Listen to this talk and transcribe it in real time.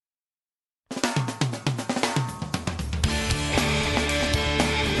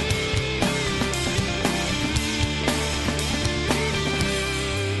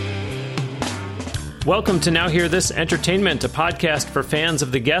Welcome to Now Hear This Entertainment, a podcast for fans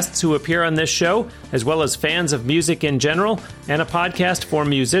of the guests who appear on this show, as well as fans of music in general, and a podcast for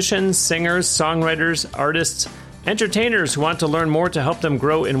musicians, singers, songwriters, artists, entertainers who want to learn more to help them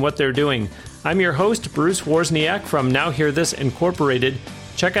grow in what they're doing. I'm your host, Bruce Wozniak from Now Hear This Incorporated.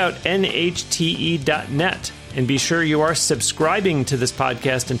 Check out NHTE.net and be sure you are subscribing to this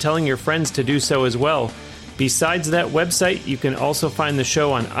podcast and telling your friends to do so as well. Besides that website, you can also find the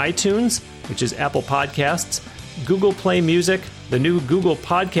show on iTunes, which is Apple Podcasts, Google Play Music, the new Google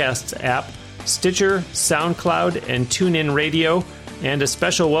Podcasts app, Stitcher, SoundCloud, and TuneIn Radio. And a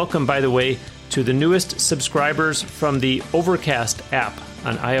special welcome, by the way, to the newest subscribers from the Overcast app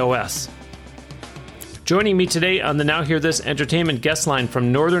on iOS. Joining me today on the Now Hear This Entertainment guest line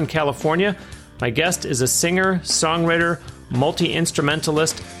from Northern California, my guest is a singer, songwriter,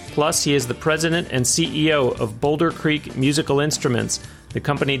 multi-instrumentalist, plus he is the president and CEO of Boulder Creek Musical Instruments. The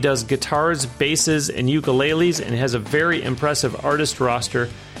company does guitars, basses, and ukuleles and has a very impressive artist roster.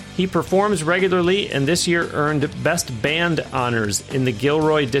 He performs regularly and this year earned Best Band honors in the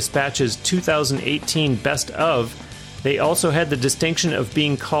Gilroy Dispatch's 2018 Best Of. They also had the distinction of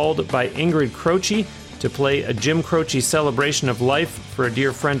being called by Ingrid Croce to play a Jim Croce celebration of life for a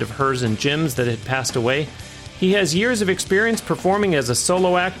dear friend of hers and Jim's that had passed away. He has years of experience performing as a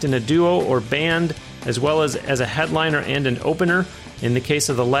solo act in a duo or band, as well as a headliner and an opener, in the case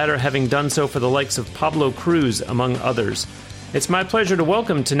of the latter having done so for the likes of Pablo Cruise, among others. It's my pleasure to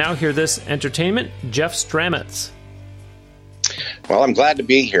welcome to Now Hear This Entertainment, Jeff Strametz. Well, I'm glad to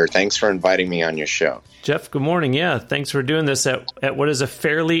be here. Thanks for inviting me on your show. Jeff, good morning. Yeah, thanks for doing this at what is a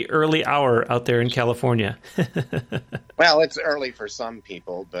fairly early hour out there in California. Well, it's early for some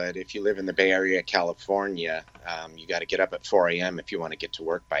people, but if you live in the Bay Area, California, you got to get up at 4 a.m. if you want to get to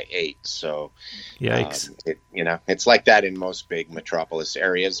work by 8. So, yikes. It's like that in most big metropolis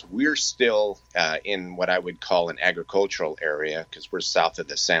areas. We're still in what I would call an agricultural area because we're south of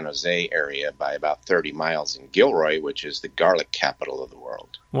the San Jose area by about 30 miles in Gilroy, which is the garlic capital of the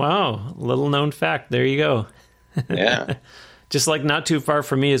world. Wow, little known fact. There you go. Yeah. Just like not too far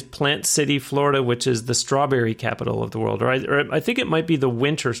from me is Plant City, Florida, which is the strawberry capital of the world. Or I think it might be the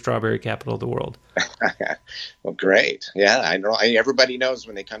winter strawberry capital of the world. Well, great. Yeah, I know. Everybody knows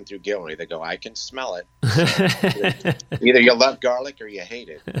when they come through Gilroy, they go, I can smell it. So either you love garlic or you hate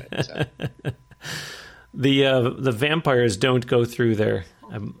it. But, the vampires don't go through there.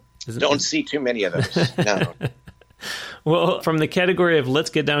 Don't see too many of those. No. Well, from the category of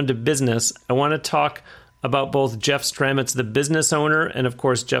let's get down to business, I want to talk about both Jeff Strametz, the business owner, and of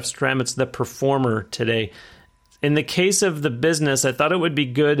course, Jeff Strametz, the performer today. In the case of the business, I thought it would be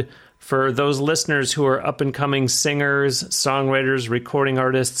good for those listeners who are up-and-coming singers, songwriters, recording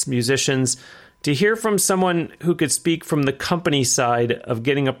artists, musicians, to hear from someone who could speak from the company side of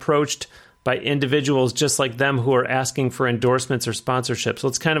getting approached by individuals just like them who are asking for endorsements or sponsorships.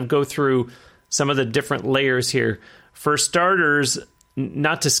 Let's kind of go through some of the different layers here. For starters,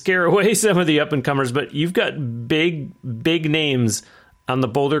 not to scare away some of the up-and-comers, but you've got big names on the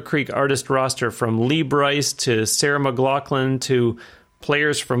Boulder Creek artist roster, from Lee Brice to Sarah McLachlan to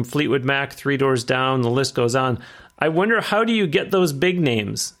players from Fleetwood Mac, Three Doors Down, the list goes on. I wonder, how do you get those big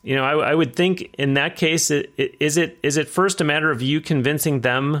names? You know, I would think in that case, is it first a matter of you convincing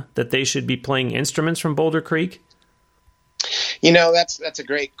them that they should be playing instruments from Boulder Creek? You know, that's a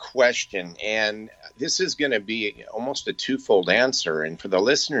great question, and this is going to be almost a twofold answer. And for the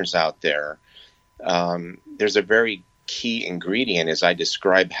listeners out there, there's a very key ingredient as I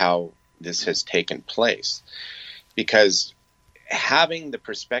describe how this has taken place. Because having the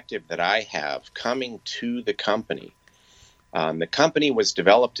perspective that I have coming to the company was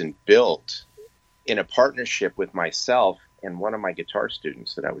developed and built in a partnership with myself and one of my guitar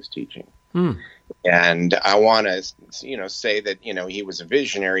students that I was teaching. And I want to, say that, he was a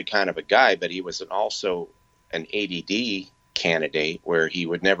visionary kind of a guy, but he was also an ADD candidate where he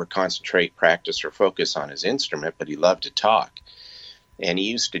would never concentrate, practice, or focus on his instrument, but he loved to talk. And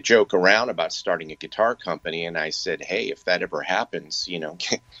he used to joke around about starting a guitar company. And I said, hey, if that ever happens,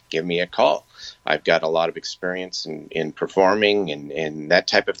 give me a call. I've got a lot of experience in performing and that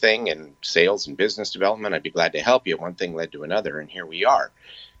type of thing, and sales and business development. I'd be glad to help you. One thing led to another, and here we are.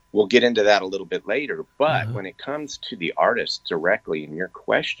 We'll get into that a little bit later, but when it comes to the artists directly in your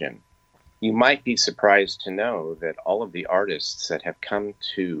question, you might be surprised to know that all of the artists that have come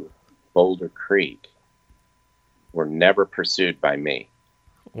to Boulder Creek were never pursued by me.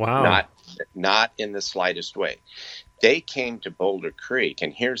 Wow. Not in the slightest way. They came to Boulder Creek,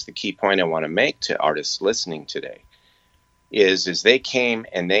 and here's the key point I want to make to artists listening today, is they came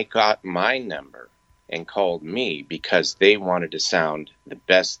and they got my number and called me because they wanted to sound the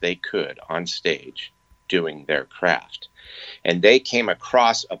best they could on stage doing their craft. And they came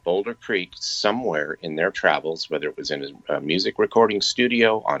across a Boulder Creek somewhere in their travels, whether it was in a music recording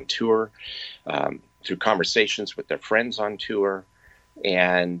studio, on tour, through conversations with their friends on tour.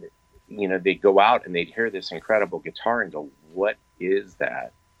 And, they'd go out and they'd hear this incredible guitar and go, what is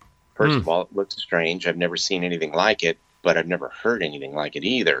that? First of all, it looks strange. I've never seen anything like it, but I've never heard anything like it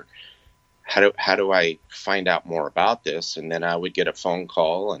either. How do I find out more about this? And then I would get a phone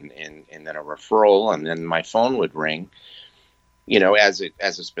call and then a referral, and then my phone would ring. As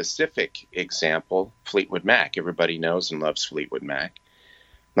a specific example, Fleetwood Mac. Everybody knows and loves Fleetwood Mac.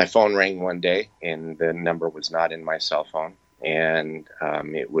 My phone rang one day, and the number was not in my cell phone. And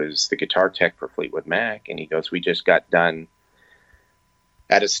it was the guitar tech for Fleetwood Mac. And he goes, we just got done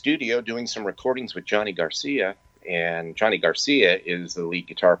at a studio doing some recordings with Johnny Garcia. And Johnny Garcia is the lead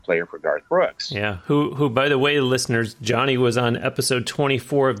guitar player for Garth Brooks. Yeah, who by the way, listeners, Johnny was on episode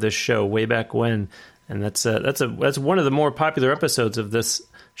 24 of this show way back when. And that's one of the more popular episodes of this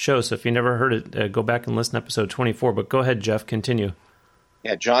show. So if you never heard it, go back and listen to episode 24. But go ahead, Jeff, continue.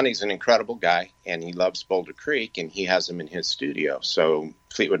 Yeah, Johnny's an incredible guy, and he loves Boulder Creek, and he has him in his studio. So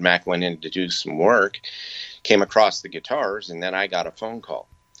Fleetwood Mac went in to do some work, came across the guitars, and then I got a phone call.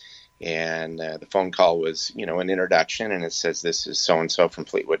 And the phone call was, an introduction, and it says, this is so-and-so from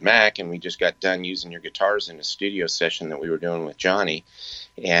Fleetwood Mac, and we just got done using your guitars in a studio session that we were doing with Johnny,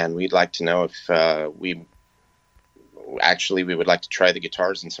 and we'd like to know if we would like to try the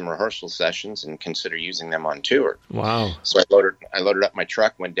guitars in some rehearsal sessions and consider using them on tour. Wow. So I loaded up my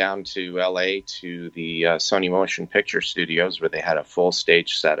truck, went down to L.A. to the Sony Motion Picture Studios, where they had a full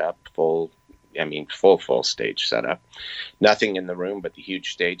stage setup, full stage setup. Nothing in the room but the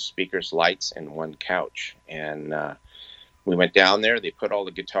huge stage, speakers, lights, and one couch. And we went down there. They put all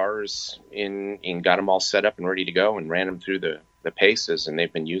the guitars in and got them all set up and ready to go and ran them through the paces, and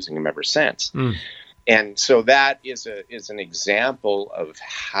they've been using them ever since. Mm. And so that is an example of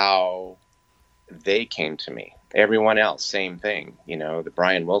how they came to me. Everyone else, same thing. The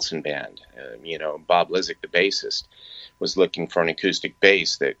Brian Wilson Band, Bob Lizick, the bassist, was looking for an acoustic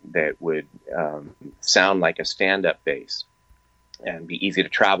bass that would sound like a stand-up bass and be easy to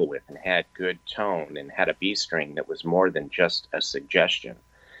travel with and had good tone and had a B string that was more than just a suggestion.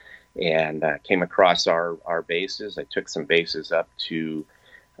 And came across our basses. I took some basses up to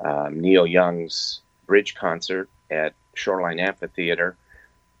Neil Young's Bridge concert at Shoreline Amphitheater.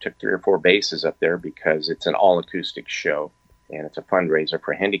 Took 3 or 4 basses up there because it's an all-acoustic show, and it's a fundraiser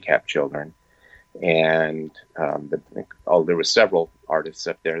for handicapped children. And there were several artists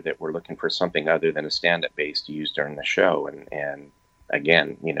up there that were looking for something other than a stand-up bass to use during the show. And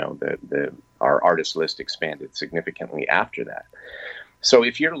again, our artist list expanded significantly after that. So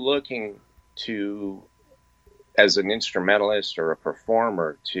if you're looking to, as an instrumentalist or a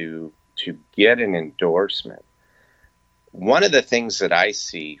performer, to get an endorsement, one of the things that I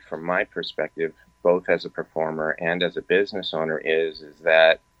see from my perspective, both as a performer and as a business owner, is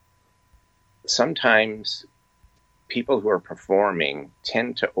that sometimes people who are performing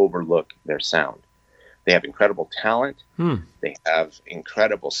tend to overlook their sound. They have incredible talent. They have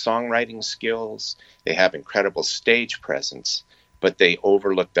incredible songwriting skills. They have incredible stage presence, but they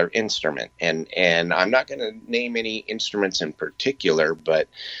overlook their instrument. And I'm not going to name any instruments in particular, but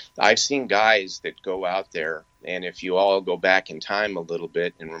I've seen guys that go out there, and if you all go back in time a little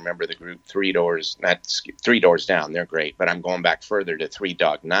bit and remember the group Three Doors Down, they're great, but I'm going back further to Three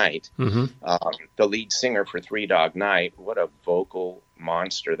Dog Night. Mm-hmm. The lead singer for Three Dog Night, what a vocal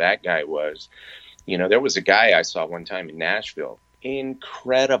monster that guy was. There was a guy I saw one time in Nashville.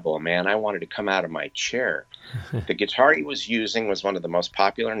 Incredible, man. I wanted to come out of my chair. The guitar he was using was one of the most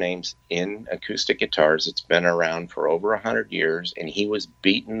popular names in acoustic guitars. It's been around for over 100 years, and he was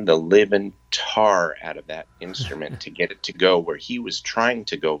beating the living tar out of that instrument to get it to go where he was trying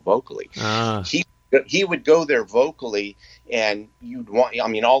to go vocally. He would go there vocally, and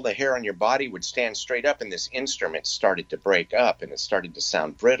all the hair on your body would stand straight up, and this instrument started to break up, and it started to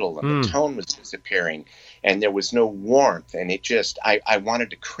sound brittle, and the tone was disappearing, and there was no warmth, and it just, I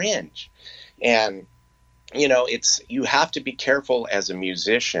wanted to cringe. And, you have to be careful as a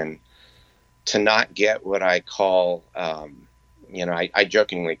musician to not get what I call, I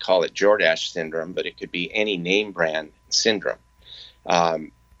jokingly call it Jordache syndrome, but it could be any name brand syndrome.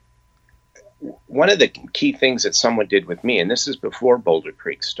 One of the key things that someone did with me, and this is before Boulder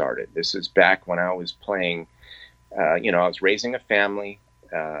Creek started, this is back when I was playing, I was raising a family,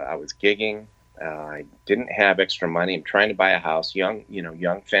 I was gigging, I didn't have extra money, I'm trying to buy a house, young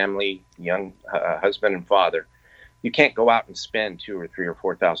family, young husband and father. You can't go out and spend $2,000 or $3,000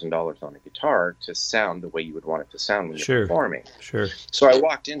 or $4,000 on a guitar to sound the way you would want it to sound when you're performing. Sure. So I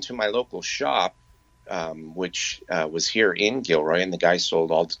walked into my local shop which was here in Gilroy, and the guy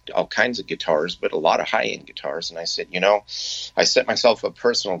sold all kinds of guitars, but a lot of high-end guitars. And I said, I set myself a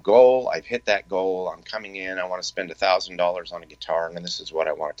personal goal. I've hit that goal. I'm coming in. I want to spend $1,000 on a guitar, and this is what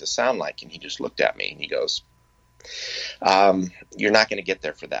I want it to sound like. And he just looked at me, and he goes, you're not going to get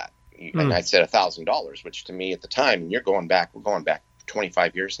there for that. And I said $1,000, which to me at the time, we're going back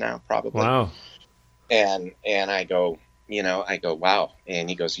 25 years now, probably. Wow. And I go, wow. And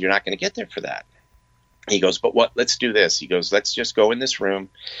he goes, you're not going to get there for that. He goes, but let's do this. He goes, let's just go in this room.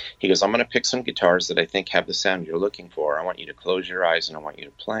 He goes, I'm going to pick some guitars that I think have the sound you're looking for. I want you to close your eyes and I want you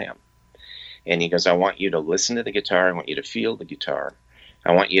to play them. And he goes, I want you to listen to the guitar. I want you to feel the guitar.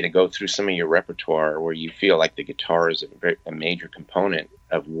 I want you to go through some of your repertoire where you feel like the guitar is a major component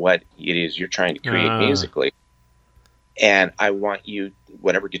of what it is you're trying to create musically. And I want you,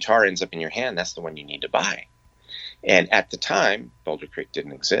 whatever guitar ends up in your hand, that's the one you need to buy. And at the time, Boulder Creek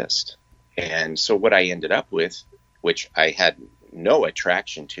didn't exist. And so what I ended up with, which I had no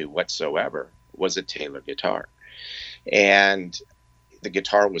attraction to whatsoever, was a Taylor guitar. And the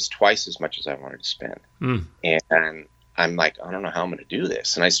guitar was twice as much as I wanted to spend. And I'm like, I don't know how I'm going to do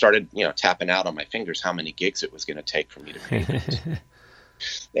this. And I started, tapping out on my fingers how many gigs it was going to take for me to create it.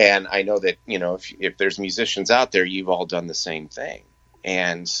 And I know that, if there's musicians out there, you've all done the same thing.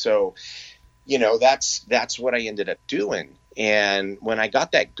 And so, that's what I ended up doing. And when I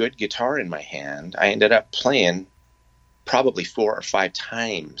got that good guitar in my hand, I ended up playing probably 4 or 5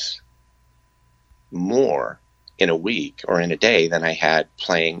 times more in a week or in a day than I had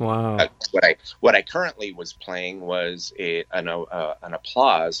playing. Wow. What I currently was playing was an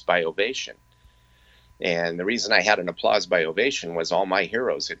applause by Ovation. And the reason I had an applause by Ovation was all my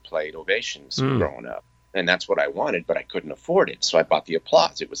heroes had played Ovations growing up. And that's what I wanted, but I couldn't afford it. So I bought the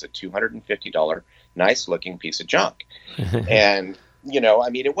applause. It was a $250, nice looking piece of junk. And,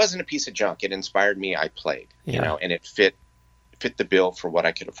 it wasn't a piece of junk. It inspired me. I played, and it fit the bill for what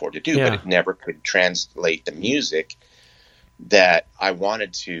I could afford to do, but it never could translate the music that I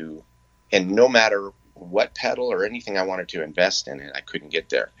wanted to. And no matter what pedal or anything I wanted to invest in it, I couldn't get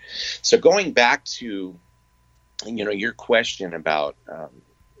there. So going back to, your question about,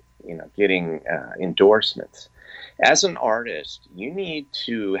 getting endorsements. As an artist, you need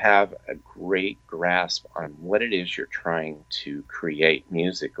to have a great grasp on what it is you're trying to create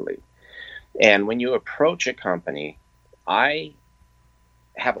musically. And when you approach a company, I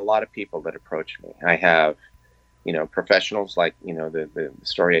have a lot of people that approach me. I have, professionals like, the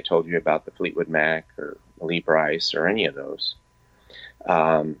story I told you about the Fleetwood Mac or Lee Brice or any of those.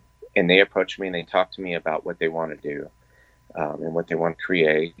 And they approach me and they talk to me about what they want to do. And what they want to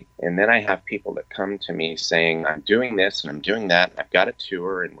create. And then I have people that come to me saying, I'm doing this and I'm doing that. And I've got a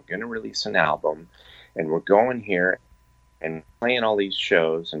tour and we're going to release an album and we're going here and playing all these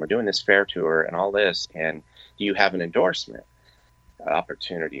shows and we're doing this fair tour and all this. And do you have an endorsement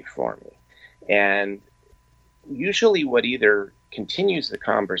opportunity for me? And usually what either continues the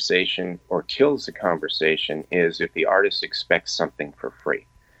conversation or kills the conversation is if the artist expects something for free.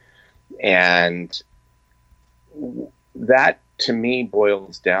 And that, to me,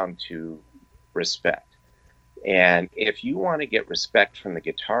 boils down to respect. And if you want to get respect from the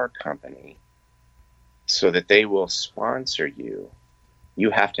guitar company so that they will sponsor you,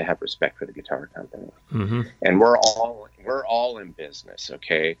 you have to have respect for the guitar company. Mm-hmm. And we're all in business,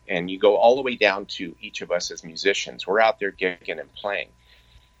 okay? And you go all the way down to each of us as musicians. We're out there gigging and playing.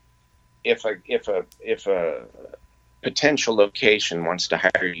 If a potential location wants to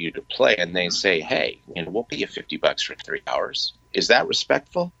hire you to play and they say, hey, we'll pay you $50 for 3 hours. Is that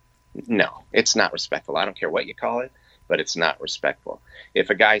respectful? No, it's not respectful. I don't care what you call it, but it's not respectful. If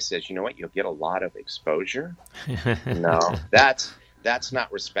a guy says, you know what, you'll get a lot of exposure. No, that's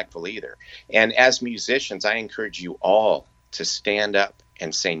not respectful either. And as musicians, I encourage you all to stand up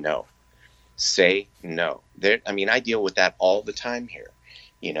and say no. Say no. I deal with that all the time here.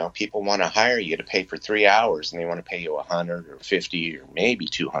 People want to hire you to pay for 3 hours and they want to pay you $100 or $50 or maybe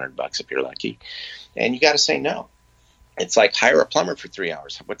 $200 if you're lucky. And you got to say no. It's like hire a plumber for 3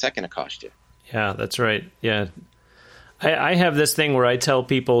 hours. What's that going to cost you? Yeah, that's right. Yeah. I have this thing where I tell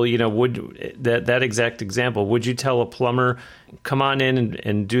people, would that exact example, would you tell a plumber, come on in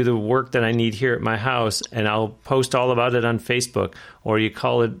and do the work that I need here at my house and I'll post all about it on Facebook? Or you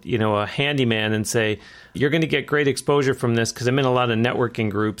call it, a handyman and say, you're going to get great exposure from this because I'm in a lot of networking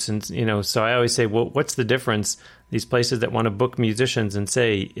groups. And, so I always say, well, what's the difference? These places that want to book musicians and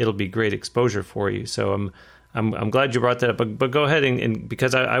say it'll be great exposure for you. So I'm glad you brought that up. But go ahead and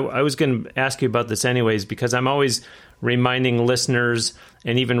because I was going to ask you about this anyways, because I'm always reminding listeners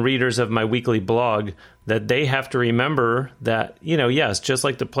and even readers of my weekly blog that they have to remember that, yes, just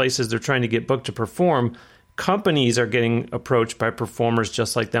like the places they're trying to get booked to perform, companies are getting approached by performers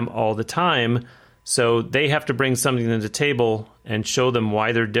just like them all the time. So they have to bring something to the table and show them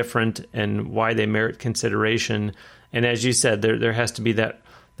why they're different and why they merit consideration. And as you said, there has to be that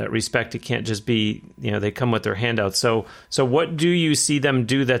respect. It can't just be, they come with their handouts. So what do you see them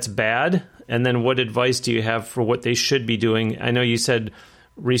do that's bad? And then what advice do you have for what they should be doing? I know you said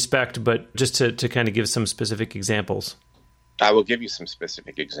respect, but just to kind of give some specific examples. I will give you some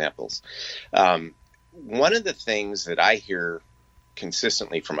specific examples. One of the things that I hear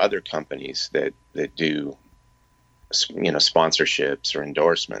consistently from other companies that do, sponsorships or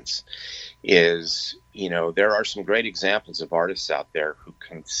endorsements is, there are some great examples of artists out there who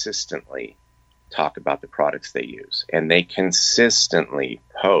consistently talk about the products they use, and they consistently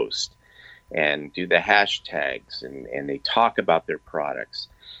post and do the hashtags, and they talk about their products,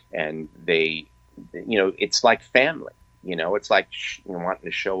 and they, it's like family. It's like wanting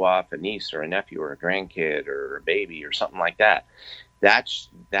to show off a niece or a nephew or a grandkid or a baby or something like that. That's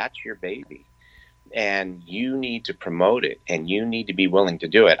your baby. And you need to promote it, and you need to be willing to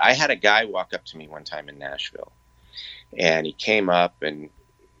do it. I had a guy walk up to me one time in Nashville, and he came up, and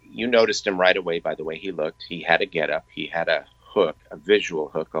you noticed him right away by the way he looked. He had a getup. He had a hook, a visual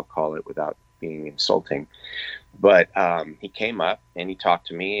hook, I'll call it without being insulting. But he came up, and he talked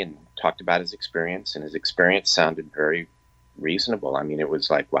to me and talked about his experience, and his experience sounded very reasonable. I mean, it was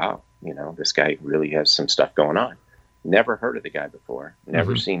like, wow, this guy really has some stuff going on. Never heard of the guy before,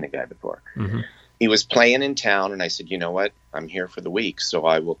 never seen the guy before. Mm-hmm. He was playing in town, and I said, you know what? I'm here for the week, so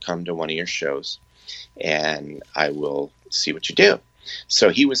I will come to one of your shows, and I will see what you do. So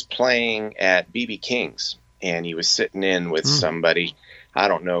he was playing at B.B. King's, and he was sitting in with somebody. I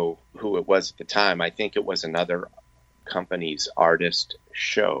don't know who it was at the time. I think it was another company's artist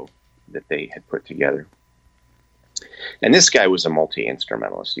show that they had put together. And this guy was a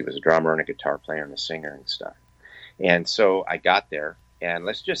multi-instrumentalist. He was a drummer and a guitar player and a singer and stuff. And so I got there, and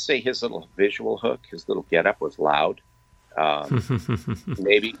let's just say his little visual hook, his little getup was loud,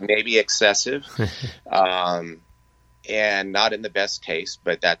 maybe excessive, and not in the best taste,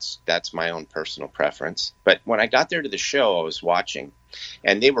 but that's my own personal preference. But when I got there to the show, I was watching,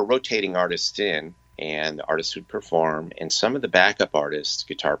 and they were rotating artists in, and the artists would perform, and some of the backup artists,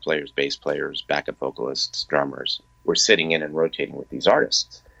 guitar players, bass players, backup vocalists, drummers, were sitting in and rotating with these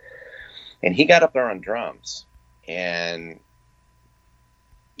artists. And he got up there on drums, and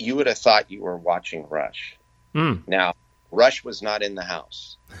you would have thought you were watching Rush. Now, Rush was not in the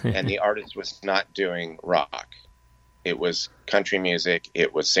house, and the artist was not doing rock. It was country music.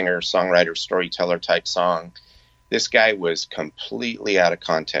 It was singer, songwriter, storyteller type song. This guy was completely out of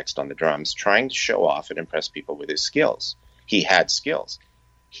context on the drums, trying to show off and impress people with his skills. He had skills.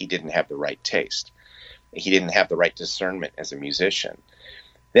 He didn't have the right taste. He didn't have the right discernment as a musician.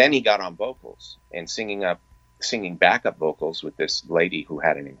 Then he got on vocals and singing backup vocals with this lady who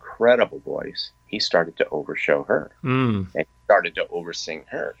had an incredible voice. He started to overshow her and started to oversing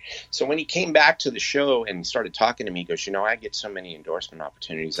her. So when he came back to the show and started talking to me, he goes, I get so many endorsement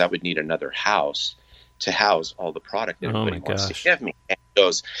opportunities. I would need another house to house all the product that everybody wants to give me. And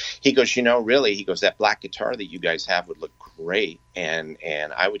he goes, really, he goes, that black guitar that you guys have would look great. And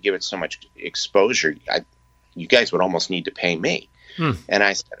I would give it so much exposure. You guys would almost need to pay me. And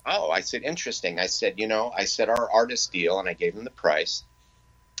I said, interesting. I said, our artist deal, and I gave him the price.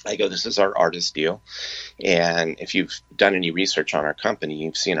 I go, this is our artist deal. And if you've done any research on our company,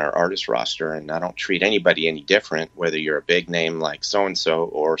 you've seen our artist roster, and I don't treat anybody any different, whether you're a big name like so-and-so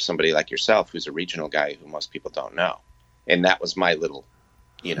or somebody like yourself who's a regional guy who most people don't know. And that was my little,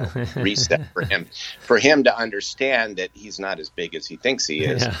 reset for him to understand that he's not as big as he thinks he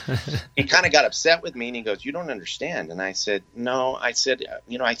is. Yeah. He kind of got upset with me, and he goes, you don't understand. And I said, no, I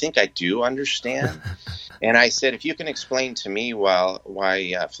I think I do understand. And I said, if you can explain to me why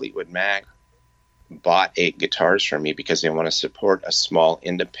Fleetwood Mac bought 8 guitars from me, because they want to support a small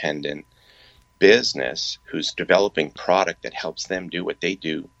independent business who's developing product that helps them do what they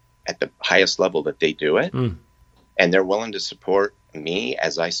do at the highest level that they do it. And they're willing to support me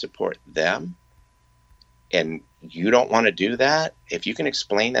as I support them, and you don't want to do that, if you can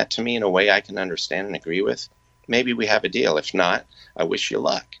explain that to me in a way I can understand and agree with, maybe we have a deal. If not, I wish you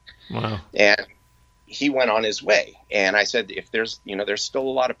luck. Wow. And he went on his way. And I said, if there's still a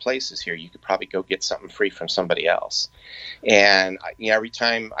lot of places here, you could probably go get something free from somebody else. And every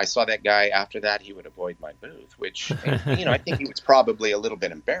time I saw that guy after that, he would avoid my booth, which, I think he was probably a little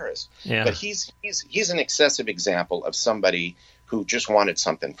bit embarrassed. Yeah. But he's an excessive example of somebody who just wanted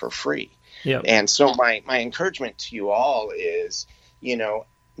something for free. Yep. And so my encouragement to you all is,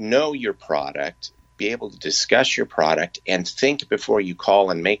 know your product, be able to discuss your product, and think before you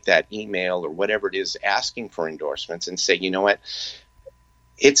call and make that email or whatever it is asking for endorsements, and say, you know what,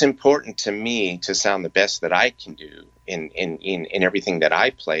 it's important to me to sound the best that I can do in everything that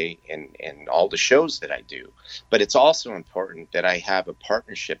I play and all the shows that I do. But it's also important that I have a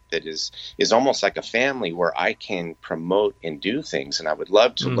partnership that is almost like a family where I can promote and do things. And I would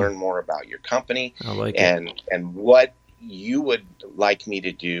love to learn more about your company and what you would like me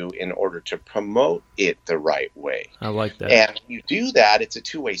to do in order to promote it the right way. I like that. And when you do that, it's a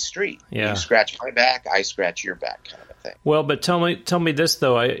two-way street. Yeah. You scratch my back, I scratch your back, kind of a thing. Well, but tell me this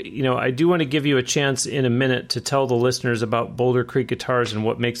though. I do want to give you a chance in a minute to tell the listeners about Boulder Creek guitars and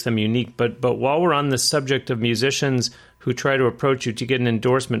what makes them unique. But while we're on the subject of musicians who try to approach you to get an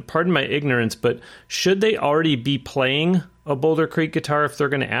endorsement, pardon my ignorance, but should they already be playing a Boulder Creek guitar if they're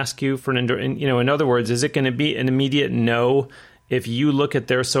going to ask you for an endorsement? In other words, is it going to be an immediate no if you look at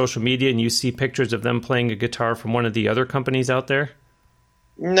their social media and you see pictures of them playing a guitar from one of the other companies out there?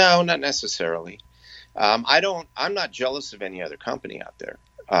 No, not necessarily. I'm not jealous of any other company out there.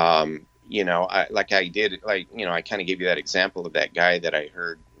 I kind of gave you that example of that guy that I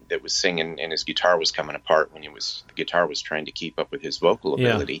heard that was singing and his guitar was coming apart when the guitar was trying to keep up with his vocal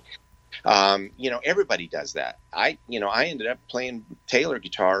ability. Yeah. Everybody does that. I ended up playing Taylor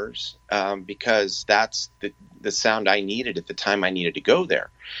guitars because that's the sound I needed at the time I needed to go there.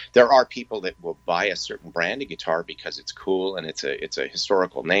 There are people that will buy a certain brand of guitar because it's cool and it's a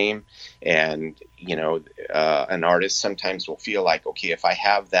historical name. And, an artist sometimes will feel like, okay, if I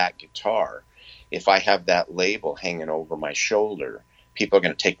have that guitar, if I have that label hanging over my shoulder, people are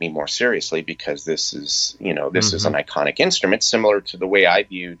going to take me more seriously because this is an iconic instrument, similar to the way I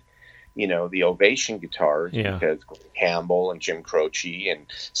viewed the Ovation guitars, because Campbell and Jim Croce and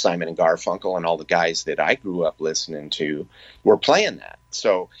Simon and Garfunkel and all the guys that I grew up listening to were playing that.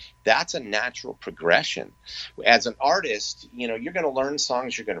 So that's a natural progression. As an artist, you're going to learn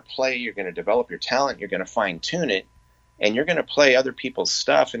songs, you're going to play, you're going to develop your talent, you're going to fine tune it, and you're going to play other people's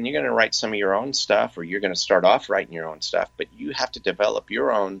stuff, and you're going to write some of your own stuff, or you're going to start off writing your own stuff, but you have to develop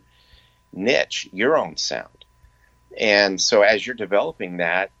your own niche, your own sound. And so as you're developing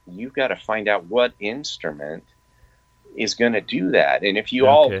that, you've got to find out what instrument is going to do that. And if you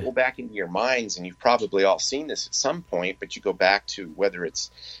all go back into your minds, and you've probably all seen this at some point, but you go back to whether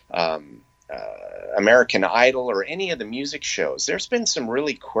it's American Idol or any of the music shows, there's been some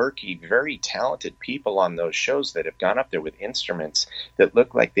really quirky, very talented people on those shows that have gone up there with instruments that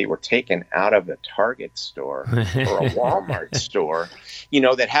look like they were taken out of a Target store or a Walmart store,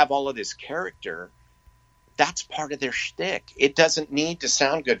 that have all of this character. That's part of their shtick. It doesn't need to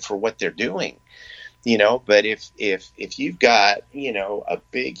sound good for what they're doing, but if you've got, a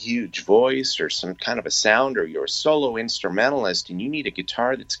big, huge voice or some kind of a sound, or you're a solo instrumentalist and you need a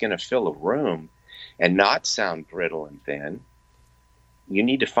guitar that's going to fill a room and not sound brittle and thin, you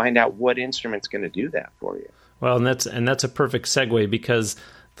need to find out what instrument's going to do that for you. Well, and that's a perfect segue, because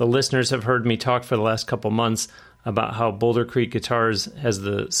the listeners have heard me talk for the last couple months about how Boulder Creek Guitars has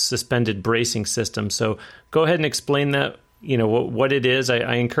the suspended bracing system. So go ahead and explain that, what it is.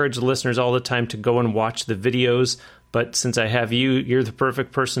 I encourage the listeners all the time to go and watch the videos, but since I have you, you're the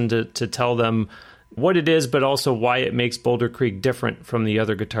perfect person to tell them what it is, but also why it makes Boulder Creek different from the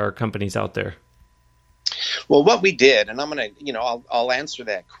other guitar companies out there. Well, what we did, and I'm going to, I'll answer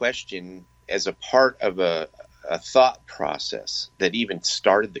that question as a part of a thought process that even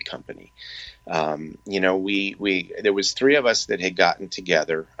started the company. There was three of us that had gotten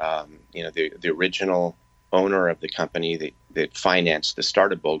together. The original owner of the company that financed the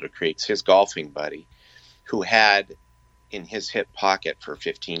start of Boulder Creek's his golfing buddy, who had in his hip pocket for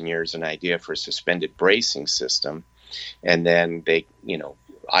 15 years an idea for a suspended bracing system, and then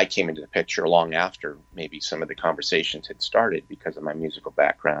I came into the picture long after maybe some of the conversations had started because of my musical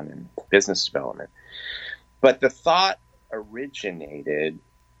background and business development. But the thought originated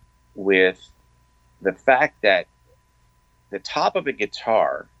with the fact that the top of a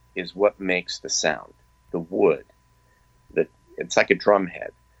guitar is what makes the sound, the wood. It's like a drum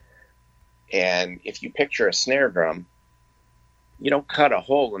head. And if you picture a snare drum, you don't cut a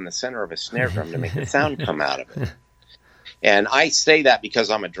hole in the center of a snare drum to make the sound come out of it. And I say that because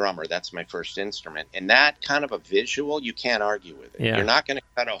I'm a drummer. That's my first instrument. And that kind of a visual, you can't argue with it. Yeah. You're not going to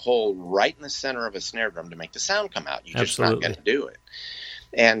cut a hole right in the center of a snare drum to make the sound come out. You're just not going to do it.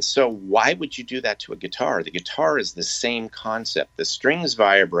 And so why would you do that to a guitar? The guitar is the same concept. The strings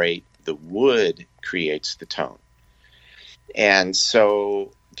vibrate, the wood creates the tone. And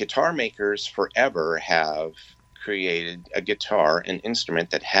so guitar makers forever have created a guitar, an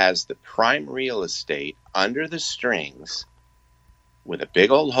instrument that has the prime real estate under the strings with a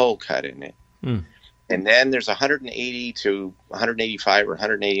big old hole cut in it. And then there's 180 to 185 or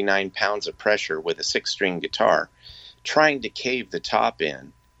 189 pounds of pressure with a 6-string guitar trying to cave the top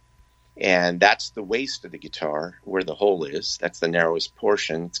in. And that's the waist of the guitar where the hole is. That's the narrowest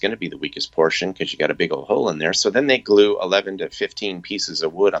portion. It's going to be the weakest portion because you got a big old hole in there. So then they glue 11 to 15 pieces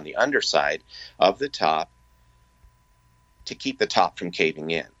of wood on the underside of the top to keep the top from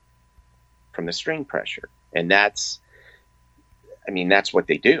caving in from the string pressure. And that's what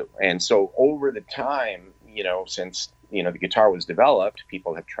they do. And so over the time, since, the guitar was developed,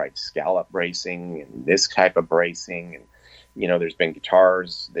 people have tried scallop bracing and this type of bracing. And, there's been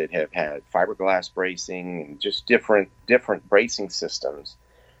guitars that have had fiberglass bracing and just different bracing systems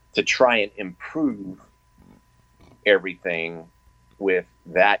to try and improve everything with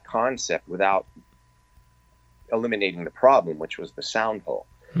that concept without eliminating the problem, which was the sound hole.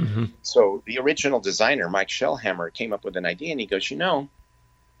 So the original designer, Mike Shellhammer, came up with an idea, and he goes, and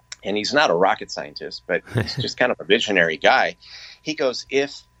he's not a rocket scientist, but he's just kind of a visionary guy. He goes,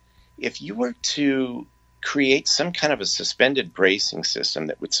 if you were to create some kind of a suspended bracing system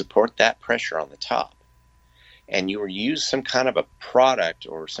that would support that pressure on the top, and you were use some kind of a product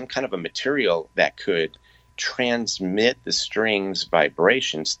or some kind of a material that could transmit the strings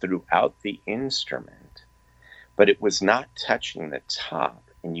vibrations throughout the instrument, but it was not touching the top,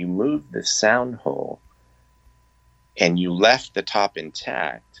 and you moved the sound hole and you left the top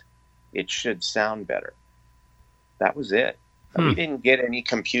intact, it should sound better. That was it. We didn't get any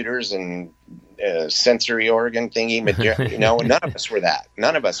computers and sensory organ thingy, but none of us were that.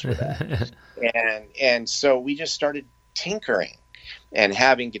 And so we just started tinkering and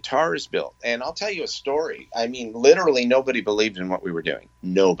having guitars built. And I'll tell you a story. I mean, literally nobody believed in what we were doing.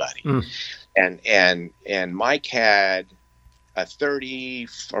 Nobody. And Mike had a 30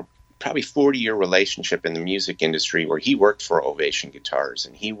 or probably 40-year relationship in the music industry where he worked for Ovation Guitars,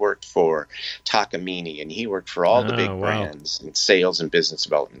 and he worked for Takamine, and he worked for all the big brands and sales and business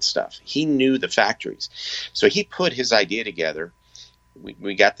development stuff. He knew the factories. So he put his idea together.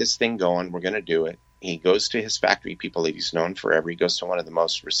 We got this thing going. We're going to do it. He goes to his factory people that he's known forever. He goes to one of the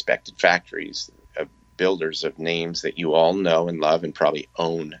most respected factories of builders of names that you all know and love and probably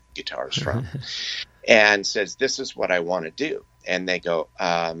own guitars from, and says, this is what I want to do. And they go,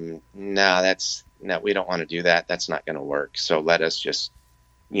 no, we don't want to do that. That's not going to work. So let us just,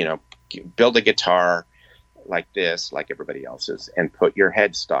 build a guitar like this, like everybody else's, and put your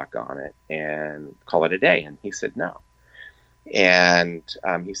headstock on it and call it a day. And he said, no. And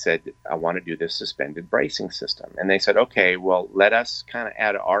he said, I want to do this suspended bracing system. And they said, okay, well, let us kind of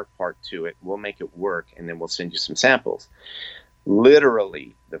add our part to it. We'll make it work, and then we'll send you some samples.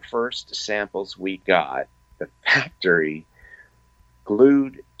 Literally, the first samples we got, the factory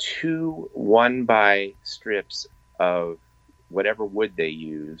glued 2 1x strips of whatever wood they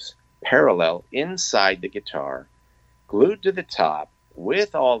use parallel inside the guitar, glued to the top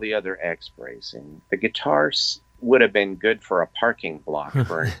with all the other X bracing. The guitar would have been good for a parking block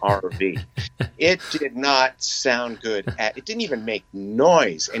for an RV. It did not sound good. It didn't even make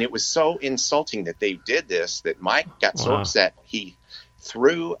noise. And it was so insulting that they did this that Mike got so upset he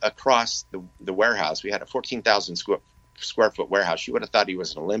threw across the warehouse. We had a 14,000 square foot warehouse. You would have thought he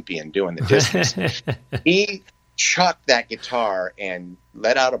was an Olympian doing the distance. He chucked that guitar and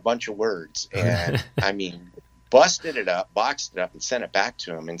let out a bunch of words, and busted it up, boxed it up, and sent it back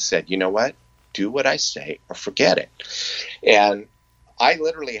to him and said, you know what, do what I say or forget it. And I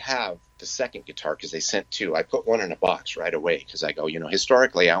literally have the second guitar because they sent 2. I put one in a box right away because I go,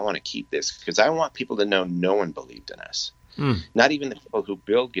 historically I want to keep this because I want people to know no one believed in us, not even the people who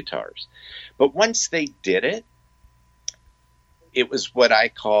build guitars. But once they did it, it was what I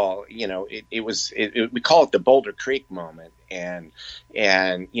call, we call it the Boulder Creek moment. And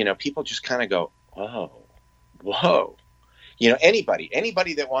people just kind of go, oh, whoa. Anybody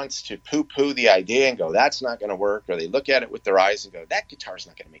that wants to poo-poo the idea and go, that's not going to work, or they look at it with their eyes and go, that guitar's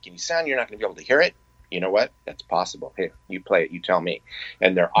not going to make any sound, you're not going to be able to hear it. You know what? That's possible. Here, you play it, you tell me.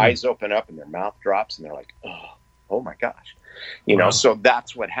 And their eyes open up and their mouth drops and they're like, oh my gosh, you know, so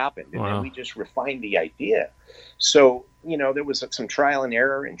that's what happened. And then we just refined the idea. So, you know, there was some trial and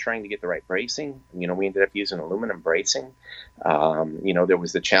error in trying to get the right bracing. You know, we ended up using aluminum bracing. You know, there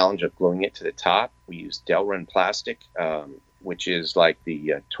was the challenge of gluing it to the top. We used Delrin plastic, which is like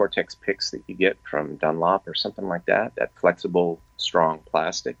the Tortex picks that you get from Dunlop or something like that, that flexible, strong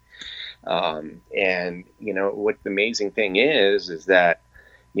plastic. And, you know, what the amazing thing is that,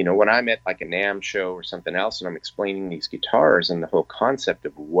 you know, when I'm at like a NAMM show or something else and I'm explaining these guitars and the whole concept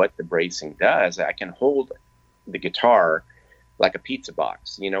of what the bracing does, I can hold the guitar like a pizza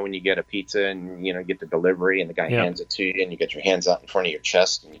box. You know, when you get a pizza and, you know, get the delivery and the guy hands it to you and you get your hands out in front of your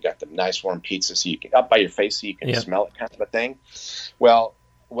chest and you got the nice warm pizza so you can up by your face so you can smell it, kind of a thing. Well,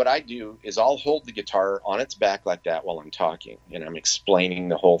 what I do is I'll hold the guitar on its back like that while I'm talking and I'm explaining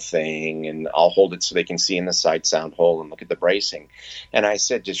the whole thing, and I'll hold it so they can see in the side sound hole and look at the bracing. And I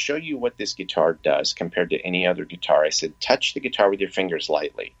said, to show you what this guitar does compared to any other guitar, I said, touch the guitar with your fingers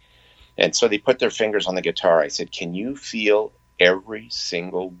lightly. And so they put their fingers on the guitar. I said, can you feel every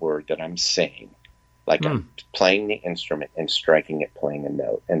single word that I'm saying? Like I'm playing the instrument and striking it, playing a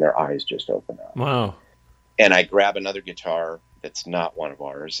note, and their eyes just open up. Wow. And I grab another guitar that's not one of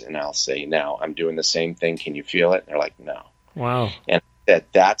ours, and I'll say, now I'm doing the same thing. Can you feel it? And they're like, no. Wow. And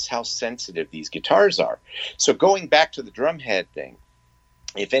that's how sensitive these guitars are. So going back to the drum head thing,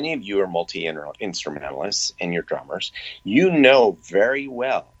 if any of you are multi-instrumentalists and you're drummers, you know very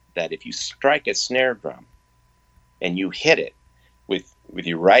well that if you strike a snare drum and you hit it with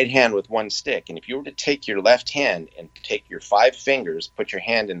your right hand with one stick, and if you were to take your left hand and take your 5 fingers, put your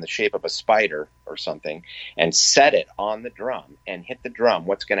hand in the shape of a spider or something, and set it on the drum and hit the drum,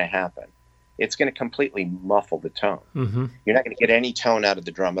 what's going to happen? It's going to completely muffle the tone. Mm-hmm. You're not going to get any tone out of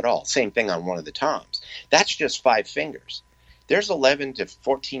the drum at all. Same thing on one of the toms. That's just 5 fingers. There's 11 to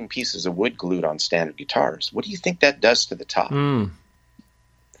 14 pieces of wood glued on standard guitars. What do you think that does to the top?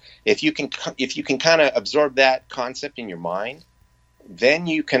 If you can kind of absorb that concept in your mind, then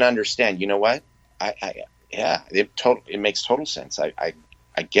you can understand, you know what? It makes total sense. I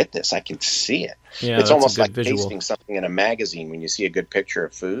get this. I can see it. Yeah, it's almost like visual. Tasting something in a magazine when you see a good picture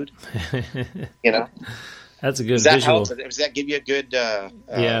of food. You know? That's a good visual. Does that give you a good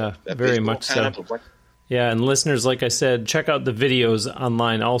very much so. Yeah, and listeners, like I said, check out the videos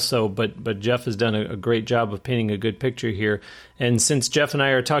online also, but Jeff has done a great job of painting a good picture here. And since Jeff and I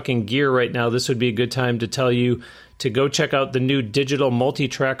are talking gear right now, this would be a good time to tell you to go check out the new digital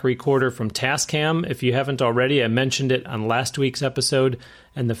multi-track recorder from Tascam. If you haven't already, I mentioned it on last week's episode,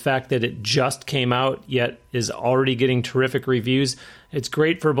 and the fact that it just came out yet is already getting terrific reviews. It's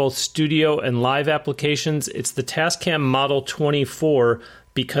great for both studio and live applications. It's the Tascam Model 24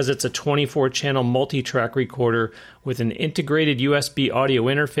 because it's a 24-channel multi-track recorder with an integrated USB audio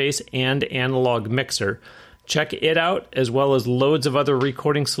interface and analog mixer. Check it out, as well as loads of other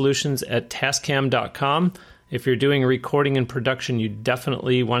recording solutions at Tascam.com. If you're doing recording and production, you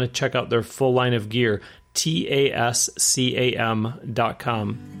definitely want to check out their full line of gear, TASCAM.com.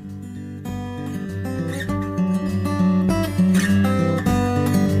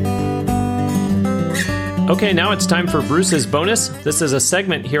 Okay, now it's time for Bruce's Bonus. This is a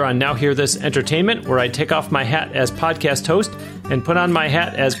segment here on Now Hear This Entertainment where I take off my hat as podcast host and put on my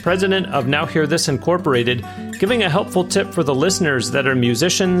hat as president of Now Hear This Incorporated, giving a helpful tip for the listeners that are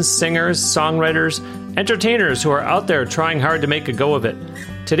musicians, singers, songwriters, entertainers who are out there trying hard to make a go of it.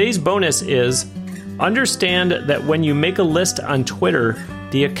 Today's bonus is, understand that when you make a list on Twitter,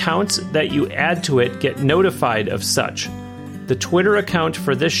 the accounts that you add to it get notified of such. The Twitter account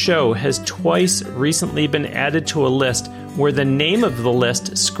for this show has twice recently been added to a list where the name of the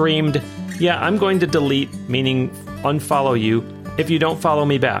list screamed, "Yeah, I'm going to delete," meaning unfollow you, if you don't follow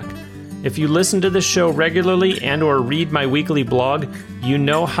me back. If you listen to this show regularly and or read my weekly blog, you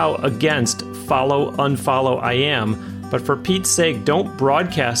know how against follow, unfollow I am, but for Pete's sake, don't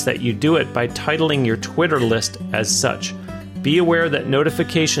broadcast that you do it by titling your Twitter list as such. Be aware that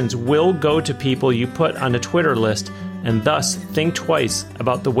notifications will go to people you put on a Twitter list, and thus think twice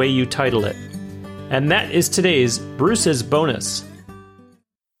about the way you title it. And that is today's Bruce's Bonus.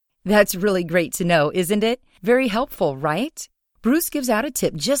 That's really great to know, isn't it? Very helpful, right? Bruce gives out a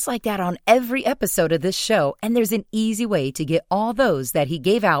tip just like that on every episode of this show, and there's an easy way to get all those that he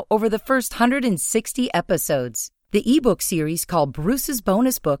gave out over the first 160 episodes. The ebook series called Bruce's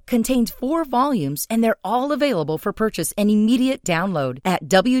Bonus Book contains 4 volumes, and they're all available for purchase and immediate download at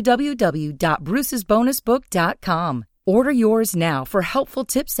www.brucesbonusbook.com. Order yours now for helpful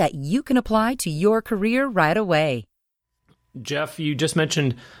tips that you can apply to your career right away. Jeff, you just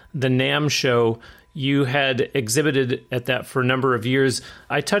mentioned the NAMM show. You had exhibited at that for a number of years.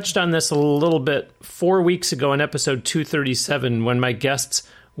 I touched on this a little bit 4 weeks ago in episode 237 when my guests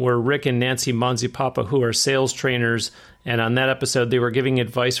were Rick and Nancy Monzipapa, who are sales trainers. And on that episode, they were giving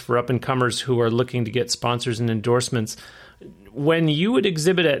advice for up-and-comers who are looking to get sponsors and endorsements. When you would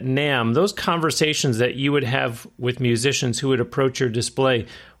exhibit at NAMM, those conversations that you would have with musicians who would approach your display,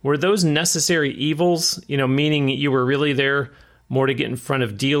 were those necessary evils, meaning you were really there more to get in front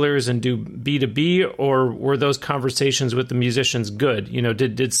of dealers and do B2B, or were those conversations with the musicians good?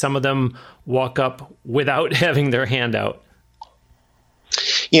 Did some of them walk up without having their hand out?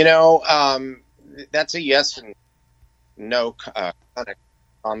 That's a yes and no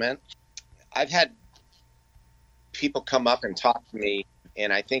comment. I've had people come up and talk to me,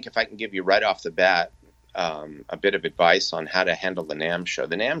 and I think if I can give you right off the bat a bit of advice on how to handle the NAMM show.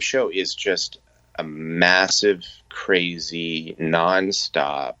 The NAMM show is just a massive, crazy,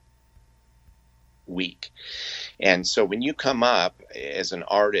 nonstop week. And so when you come up as an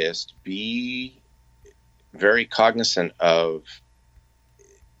artist, be very cognizant of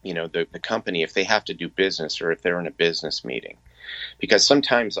the company, if they have to do business or if they're in a business meeting. Because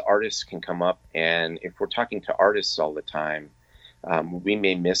sometimes artists can come up, and if we're talking to artists all the time, we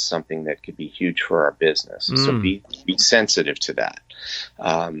may miss something that could be huge for our business. So be sensitive to that,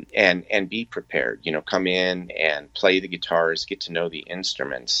 and be prepared. Come in and play the guitars, get to know the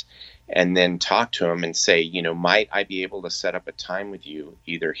instruments, and then talk to them and say, might I be able to set up a time with you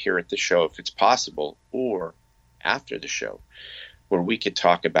either here at the show if it's possible or after the show, where we could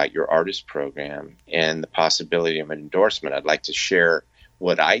talk about your artist program and the possibility of an endorsement. I'd like to share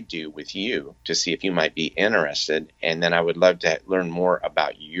what I do with you to see if you might be interested. And then I would love to learn more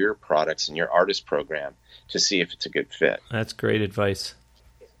about your products and your artist program to see if it's a good fit. That's great advice.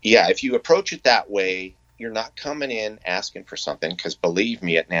 Yeah, if you approach it that way, you're not coming in asking for something, because believe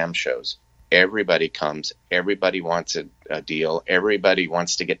me, at NAMM shows, everybody comes, everybody wants a deal, everybody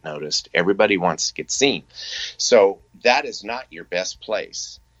wants to get noticed, everybody wants to get seen. So that is not your best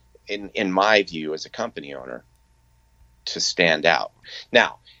place, in my view, as a company owner, to stand out.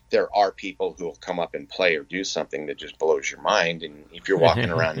 Now, there are people who will come up and play or do something that just blows your mind. And if you're walking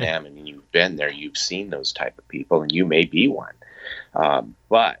around NAMM and you've been there, you've seen those type of people, and you may be one.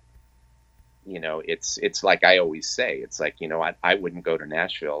 But it's like I always say, it's like, I wouldn't go to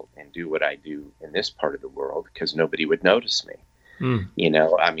Nashville and do what I do in this part of the world because nobody would notice me.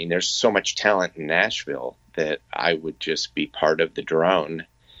 There's so much talent in Nashville that I would just be part of the drone,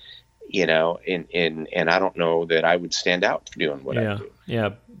 and I don't know that I would stand out for doing what I do.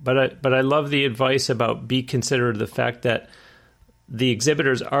 Yeah. But I love the advice about be considerate of the fact that the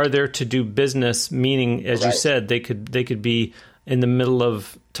exhibitors are there to do business, meaning, as you said, they could be in the middle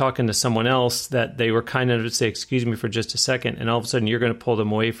of talking to someone else that they were kind of to say, excuse me for just a second, and all of a sudden you're going to pull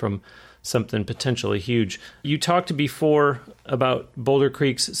them away from something potentially huge. You talked before about Boulder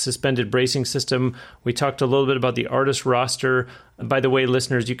Creek's suspended bracing system. We talked a little bit about the artist roster. By the way,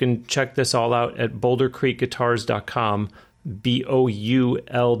 listeners, you can check this all out at bouldercreekguitars.com, BOULDER,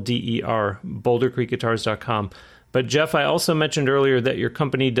 bouldercreekguitars.com. But Jeff, I also mentioned earlier that your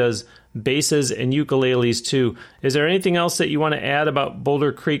company does basses and ukuleles too. Is there anything else that you want to add about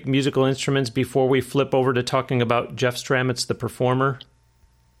Boulder Creek musical instruments before we flip over to talking about Jeff Strametz, the performer?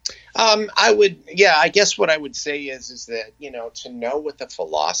 I guess what I would say is that, to know what the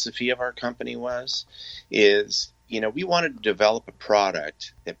philosophy of our company is, we wanted to develop a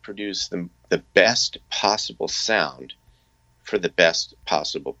product that produced the best possible sound for the best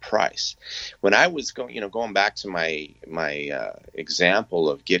possible price. When I was going back to my example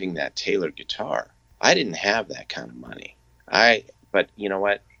of getting that tailored guitar, I didn't have that kind of money. But you know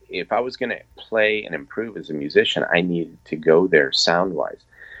what? If I was going to play and improve as a musician, I needed to go there sound-wise.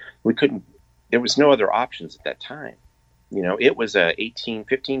 There was no other options at that time. It was a $15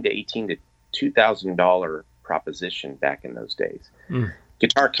 to $2,000 proposition back in those days.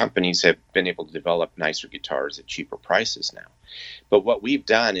 Guitar companies have been able to develop nicer guitars at cheaper prices now. But what we've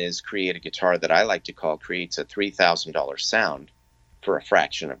done is create a guitar that I like to call creates a $3,000 sound for a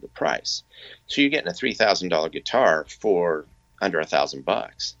fraction of the price. So you're getting a $3,000 guitar for under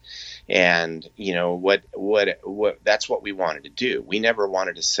 $1,000. And what that's what we wanted to do. We never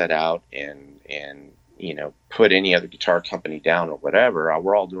wanted to set out and put any other guitar company down or whatever.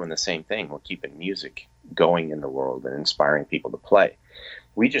 We're all doing the same thing. We're keeping music going in the world and inspiring people to play.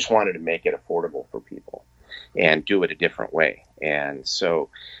 We just wanted to make it affordable for people and do it a different way. And so,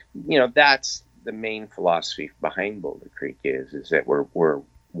 that's the main philosophy behind Boulder Creek is that we're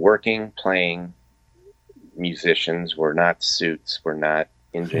working, playing musicians. We're not suits. We're not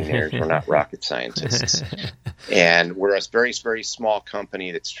engineers. We're not rocket scientists. And we're a very, very small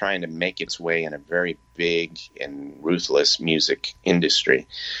company that's trying to make its way in a very big and ruthless music industry.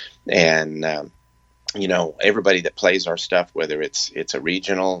 And, everybody that plays our stuff, whether it's a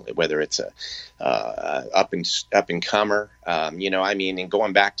regional, whether it's a up and comer, and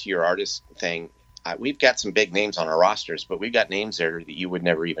going back to your artist thing, we've got some big names on our rosters, but we've got names there that you would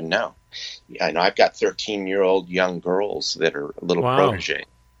never even know. I know I've got 13-year-old young girls that are little protege.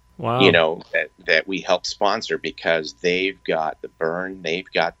 Wow. That we help sponsor because they've got the burn,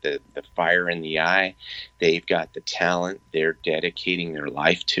 they've got the fire in the eye, they've got the talent, they're dedicating their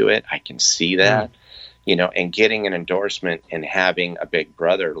life to it. I can see that, and getting an endorsement and having a big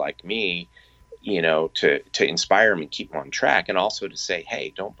brother like me, to inspire them and keep them on track, and also to say,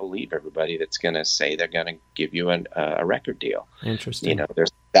 hey, don't believe everybody that's going to say they're going to give you a record deal. Interesting.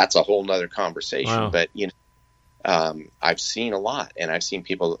 That's a whole nother conversation. Wow. But, I've seen a lot, and I've seen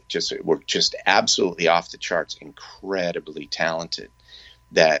people were just absolutely off the charts, incredibly talented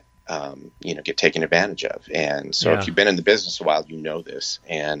that, get taken advantage of. And so if you've been in the business a while, this.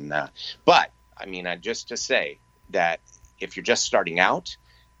 And, just to say that if you're just starting out,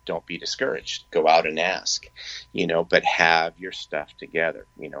 don't be discouraged. Go out and ask, but have your stuff together,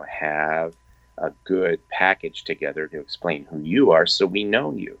 have a good package together to explain who you are so we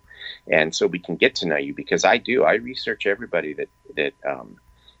know you and so we can get to know you. Because I research everybody that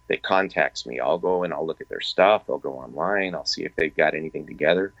contacts me. I'll go and I'll look at their stuff. I'll go online. I'll see if they've got anything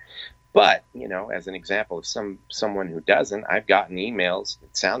together. But, as an example of someone who doesn't, I've gotten emails.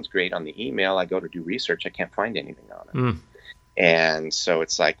 It sounds great on the email. I go to do research. I can't find anything on it. And so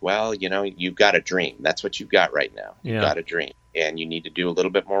it's like, well, you've got a dream. That's what you've got right now. You've got a dream, and you need to do a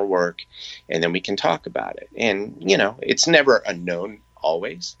little bit more work, and then we can talk about it. And, it's never a known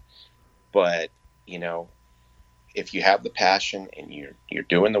always, but, if you have the passion and you're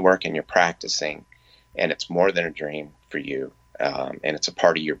doing the work and you're practicing, and it's more than a dream for you, and it's a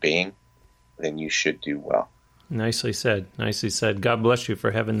part of your being, then you should do well. Nicely said. Nicely said. God bless you for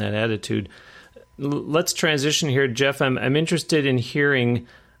having that attitude. Let's transition here, Jeff. I'm interested in hearing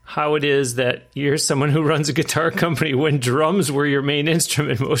how it is that you're someone who runs a guitar company when drums were your main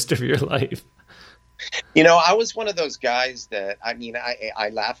instrument most of your life. I was one of those guys that, I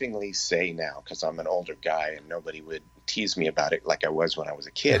laughingly say now, because I'm an older guy and nobody would tease me about it like I was when I was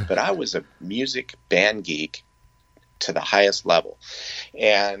a kid, but I was a music band geek to the highest level.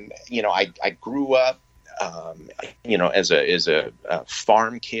 And, I grew up, as a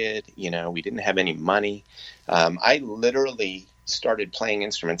farm kid. We didn't have any money. I literally started playing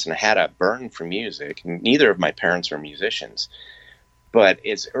instruments and I had a burn for music. Neither of my parents were musicians, but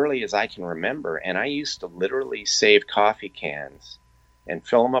as early as I can remember, and I used to literally save coffee cans and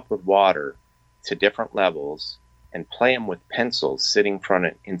fill them up with water to different levels and play them with pencils sitting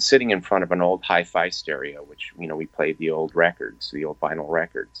in front of an old hi-fi stereo, which, we played the old records, the old vinyl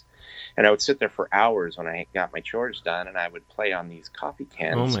records. And I would sit there for hours when I got my chores done, and I would play on these coffee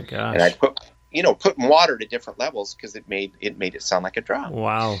cans. Oh my gosh! And I'd put water to different levels because it made it sound like a drum.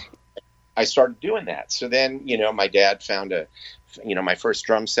 Wow! I started doing that. So then, my dad found my first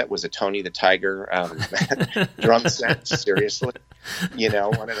drum set was a Tony the Tiger drum set. Seriously,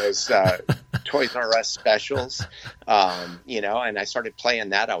 one of those Toys R Us specials. And I started playing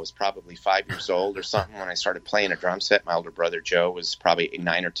that. I was probably 5 years old or something when I started playing a drum set. My older brother Joe was probably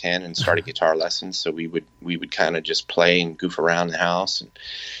 9 or 10 and started guitar lessons. So we would kind of just play and goof around the house. And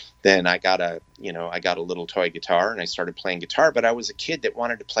then I got a little toy guitar and I started playing guitar, but I was a kid that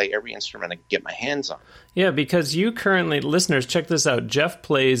wanted to play every instrument I could get my hands on. Yeah, because you currently, listeners, check this out. Jeff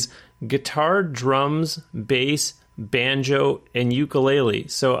plays guitar, drums, bass, banjo, and ukulele.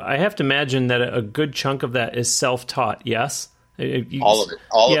 So I have to imagine that a good chunk of that is self-taught, yes? All of it.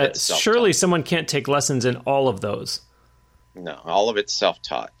 All of it's self-taught. Surely someone can't take lessons in all of those. No, all of it's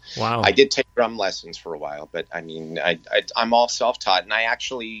self-taught. Wow. I did take drum lessons for a while, but I'm all self-taught. And I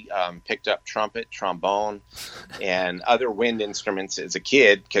actually picked up trumpet, trombone, and other wind instruments as a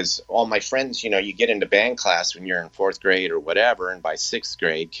kid because all my friends, you get into band class when you're in 4th grade or whatever. And by 6th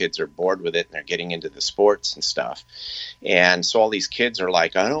grade, kids are bored with it and they're getting into the sports and stuff. And so all these kids are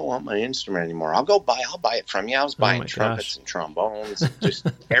like, I don't want my instrument anymore. I'll buy it from you. I was buying trumpets and trombones, and just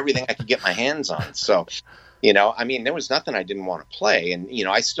everything I could get my hands on. So there was nothing I didn't want to play. And,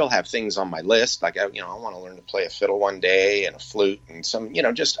 I still have things on my list. Like, I want to learn to play a fiddle one day and a flute and some,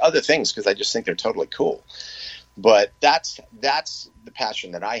 just other things because I just think they're totally cool. But that's the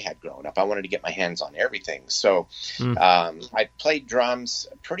passion that I had growing up. I wanted to get my hands on everything. So I played drums,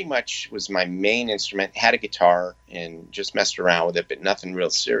 pretty much was my main instrument, had a guitar and just messed around with it, but nothing real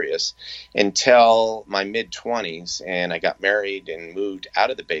serious until my mid-20s. And I got married and moved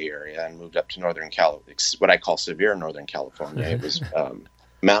out of the Bay Area and moved up to Northern California, what I call severe Northern California. It was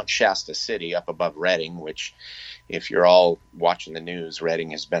Mount Shasta City up above Redding, which if you're all watching the news, Redding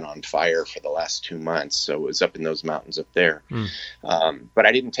has been on fire for the last 2 months. So it was up in those mountains up there. But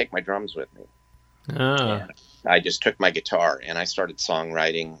I didn't take my drums with me. I just took my guitar and I started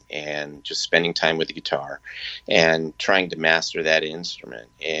songwriting and just spending time with the guitar and trying to master that instrument.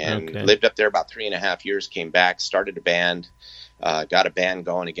 And lived up there about 3.5 years, came back, started a band, got a band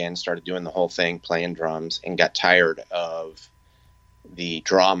going again, started doing the whole thing, playing drums, and got tired of the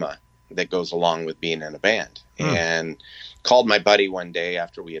drama that goes along with being in a band. And called my buddy one day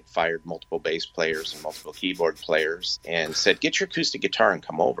after we had fired multiple bass players and multiple keyboard players and said, get your acoustic guitar and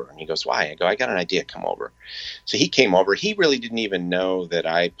come over. And he goes, why? I go, I got an idea, come over. So he came over. He really didn't even know that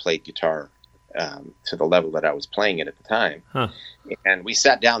I played guitar to the level that I was playing it at the time. And we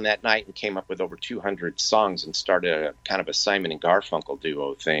sat down that night and came up with over 200 songs and started a kind of a Simon and Garfunkel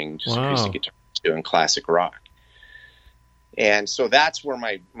duo thing, just acoustic guitar doing classic rock. And so that's where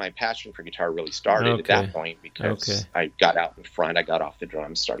my passion for guitar really started at that point, because I got out in front, I got off the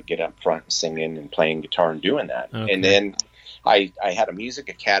drums, started getting up front and singing and playing guitar and doing that. And then I had a music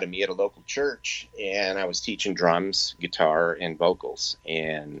academy at a local church, and I was teaching drums, guitar, and vocals.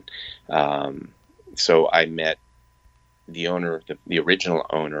 And so I met the owner, the original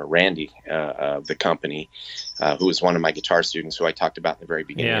owner, Randy, of the company, who was one of my guitar students who I talked about in the very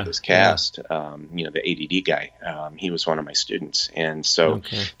beginning of this cast, the ADD guy. He was one of my students. And so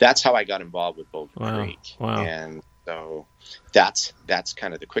that's how I got involved with Boulder Creek. And so that's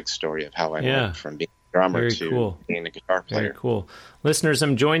kind of the quick story of how I went from being a drummer to being a guitar player. Very cool. Listeners,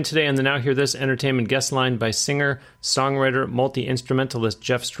 I'm joined today on the Now Hear This Entertainment guest line by singer, songwriter, multi-instrumentalist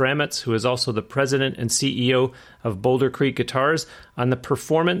Jeff Strametz, who is also the president and CEO of Boulder Creek Guitars. On the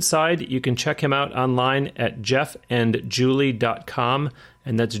performance side, you can check him out online at jeffandjulie.com,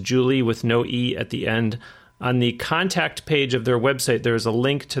 and that's Julie with no E at the end. On the contact page of their website, there is a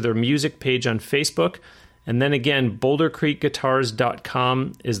link to their music page on Facebook. And then again,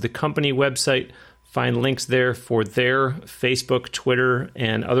 bouldercreekguitars.com is the company website. Find links there for their Facebook, Twitter,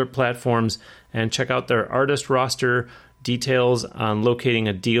 and other platforms, and check out their artist roster, details on locating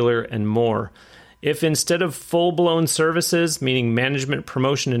a dealer, and more. If instead of full-blown services, meaning management,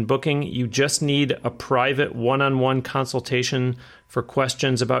 promotion, and booking, you just need a private one-on-one consultation for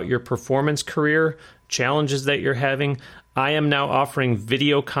questions about your performance career, challenges that you're having, I am now offering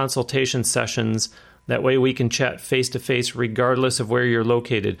video consultation sessions. That way we can chat face-to-face regardless of where you're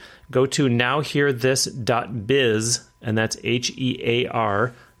located. Go to nowhearthis.biz, and that's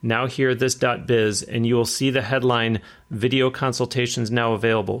HEAR, nowhearthis.biz, and you will see the headline, Video Consultations Now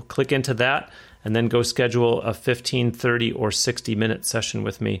Available. Click into that, and then go schedule a 15, 30, or 60-minute session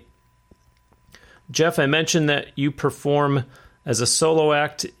with me. Jeff, I mentioned that you perform as a solo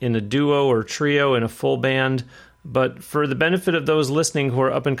act, in a duo or trio, in a full band. But for the benefit of those listening who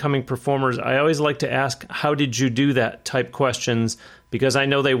are up-and-coming performers, I always like to ask, how did you do that type questions? Because I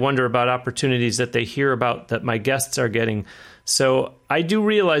know they wonder about opportunities that they hear about that my guests are getting. So I do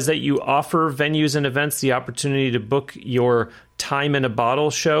realize that you offer venues and events the opportunity to book your Time in a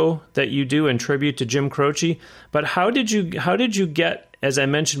Bottle show that you do in tribute to Jim Croce. But how did you get, as I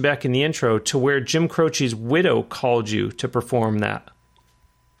mentioned back in the intro, to where Jim Croce's widow called you to perform that?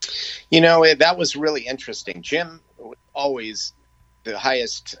 You know, that was really interesting. Jim always the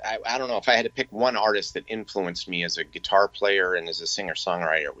highest. I don't know if I had to pick one artist that influenced me as a guitar player and as a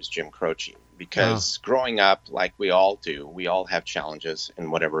singer-songwriter, it was Jim Croce. Because growing up, like we all do, we all have challenges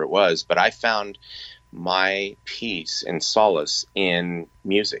in whatever it was. But I found my peace and solace in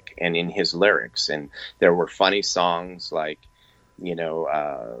music and in his lyrics. And there were funny songs like,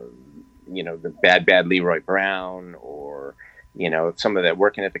 the Bad Bad Leroy Brown, or some of that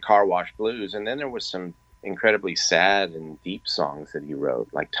Working at the Car Wash Blues. And then there was some incredibly sad and deep songs that he wrote,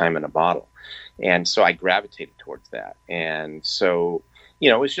 like Time in a Bottle. And so I gravitated towards that. And so,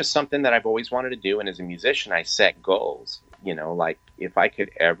 it was just something that I've always wanted to do. And as a musician, I set goals, like if I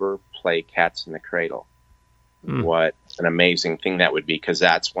could ever play Cats in the Cradle, what an amazing thing that would be, because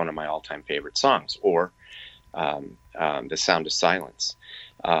that's one of my all-time favorite songs. Or The Sound of Silence.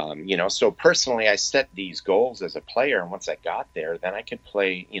 So personally, I set these goals as a player, and once I got there, then I could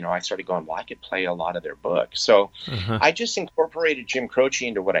play, I started going, well, I could play a lot of their books. So I just incorporated Jim Croce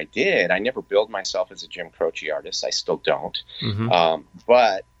into what I did. I never billed myself as a Jim Croce artist. I still don't.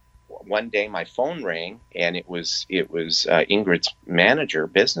 But one day my phone rang, and it was Ingrid's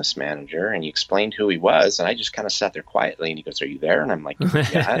business manager, and he explained who he was, and I just kind of sat there quietly, and he goes, "Are you there?" And I'm like,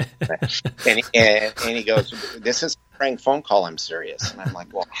 "Yeah." and he goes, "This is a prank phone call. I'm serious." And I'm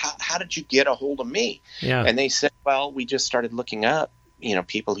like, "Well, how did you get a hold of me?" Yeah. And they said, "Well, we just started looking up,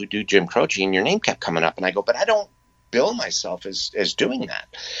 people who do Jim Croce, and your name kept coming up." And I go, "But I don't bill myself as doing that."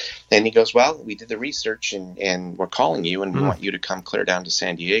 And he goes, "Well, we did the research, and we're calling you, and we want you to come clear down to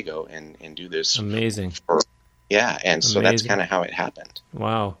San Diego and do this." Amazing. And so that's kind of how it happened.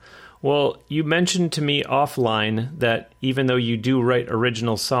 Wow. Well, you mentioned to me offline that even though you do write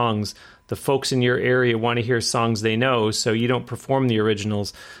original songs, the folks in your area want to hear songs they know, so you don't perform the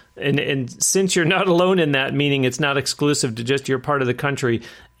originals. And since you're not alone in that, meaning it's not exclusive to just your part of the country,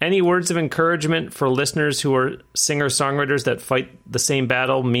 any words of encouragement for listeners who are singer-songwriters that fight the same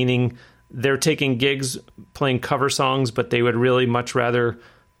battle, meaning they're taking gigs playing cover songs, but they would really much rather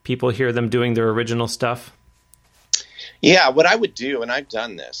people hear them doing their original stuff? Yeah, what I would do, and I've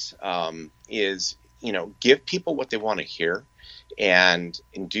done this, is, give people what they want to hear, and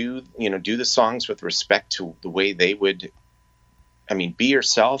do the songs with respect to the way they would. Be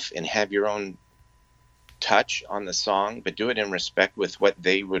yourself and have your own touch on the song, but do it in respect with what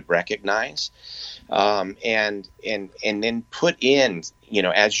they would recognize, and then put in,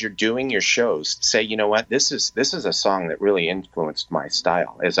 as you're doing your shows, say, you know what, this is a song that really influenced my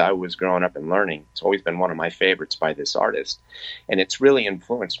style as I was growing up and learning. It's always been one of my favorites by this artist, and it's really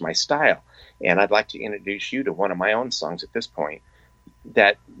influenced my style. And I'd like to introduce you to one of my own songs at this point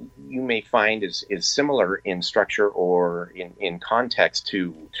that you may find is similar in structure or in context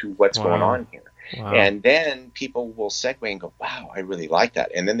to what's going on here. Wow. And then people will segue and go, "Wow, I really like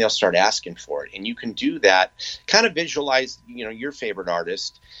that." And then they'll start asking for it. And you can do that, kind of visualize, your favorite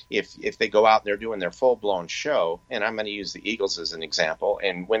artist. If they go out and they're doing their full-blown show, and I'm going to use the Eagles as an example,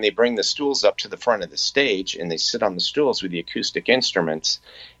 and when they bring the stools up to the front of the stage and they sit on the stools with the acoustic instruments,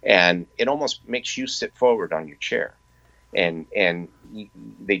 and it almost makes you sit forward on your chair. And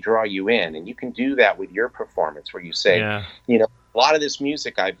they draw you in, and you can do that with your performance, where you say, a lot of this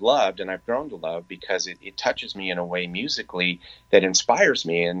music I've loved and I've grown to love because it touches me in a way musically that inspires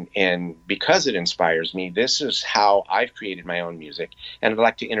me. And because it inspires me, this is how I've created my own music. And I'd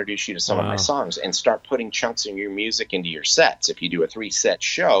like to introduce you to some of my songs, and start putting chunks of your music into your sets. If you do a 3-set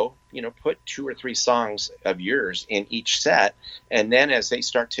show, put 2 or 3 songs of yours in each set. And then as they'll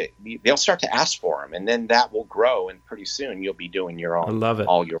start to ask for them, and then that will grow. And pretty soon you'll be doing your own. I love it.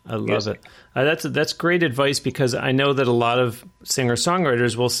 All your I love music. it. That's great advice, because I know that a lot of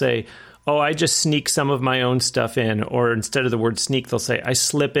singer-songwriters will say, "Oh, I just sneak some of my own stuff in," or instead of the word sneak, they'll say, "I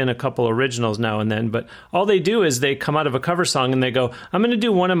slip in a couple originals now and then." But all they do is they come out of a cover song and they go, "I'm going to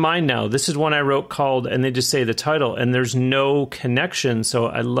do one of mine now. This is one I wrote called," and they just say the title, and there's no connection. So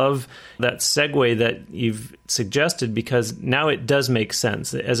I love that segue that you've suggested, because now it does make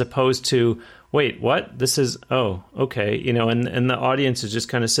sense, as opposed to, "Wait, what? This is, oh, okay," and the audience is just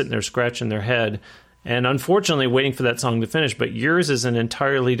kind of sitting there scratching their head. And unfortunately, waiting for that song to finish. But yours is an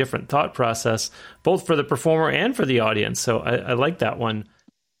entirely different thought process, both for the performer and for the audience. So I like that one.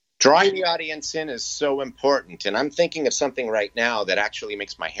 Drawing the audience in is so important. And I'm thinking of something right now that actually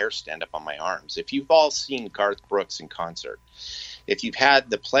makes my hair stand up on my arms. If you've all seen Garth Brooks in concert, if you've had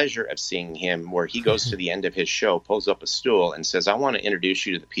the pleasure of seeing him, where he goes to the end of his show, pulls up a stool and says, "I want to introduce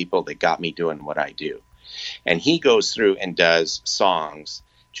you to the people that got me doing what I do." And he goes through and does songs,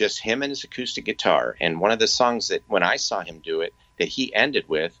 just him and his acoustic guitar. And one of the songs that, when I saw him do it, that he ended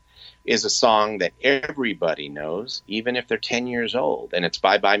with, is a song that everybody knows, even if they're 10 years old. And it's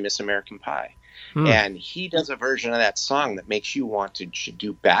Bye Bye Miss American Pie. And he does a version of that song that makes you want to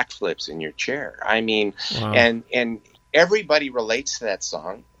do backflips in your chair. Wow. And everybody relates to that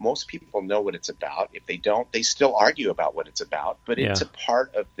song. Most people know what it's about. If they don't, they still argue about what it's about. But it's a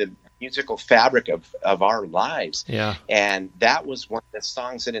part of the musical fabric of our lives. Yeah. And that was one of the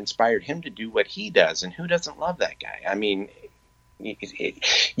songs that inspired him to do what he does. And who doesn't love that guy?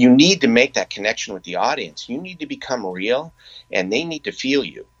 You need to make that connection with the audience. You need to become real, and they need to feel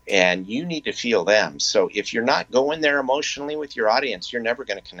you, and you need to feel them. So if you're not going there emotionally with your audience, you're never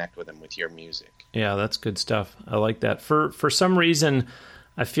going to connect with them with your music. Yeah, that's good stuff. I like that. For some reason,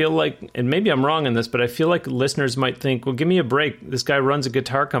 I feel like, and maybe I'm wrong in this, but I feel like listeners might think, well, give me a break. This guy runs a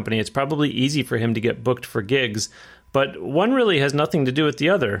guitar company. It's probably easy for him to get booked for gigs. But one really has nothing to do with the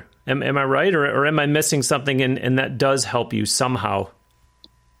other. Am I right? Or am I missing something, and that does help you somehow?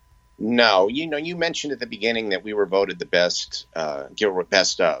 No, you mentioned at the beginning that we were voted the best Gilroy,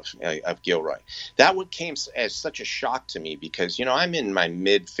 best of Gilroy. That came as such a shock to me because, I'm in my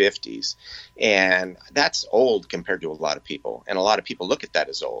mid-50s, and that's old compared to a lot of people. And a lot of people look at that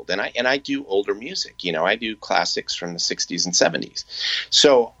as old. And I do older music. I do classics from the 60s and 70s.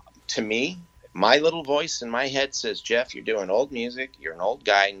 So to me, my little voice in my head says, Jeff, you're doing old music. You're an old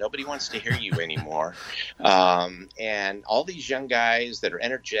guy. Nobody wants to hear you anymore. And all these young guys that are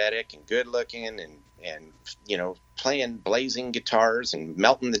energetic and good looking and playing blazing guitars and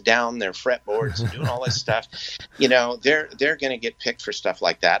melting down their fretboards and doing all this stuff, they're going to get picked for stuff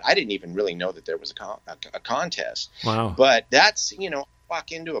like that. I didn't even really know that there was a contest. Wow. But that's,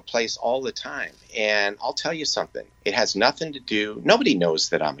 walk into a place all the time. And I'll tell you something. It has nothing to do. Nobody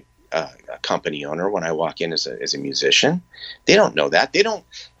knows that I'm a company owner when I walk in as a musician. They don't know that.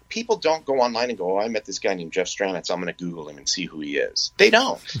 People don't go online and go, I met this guy named Jeff Strametz. I'm going to Google him and see who he is. They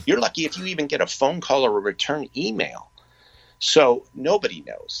don't. You're lucky if you even get a phone call or a return email. So nobody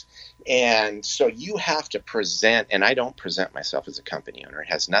knows. And so you have to present, and I don't present myself as a company owner. It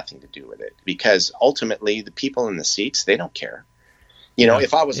has nothing to do with it because ultimately the people in the seats, they don't care.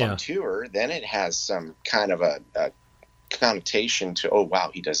 If I was on tour, then it has some kind of a connotation to, oh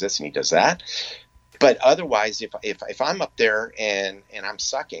wow, he does this and he does that. But otherwise, if I'm up there and I'm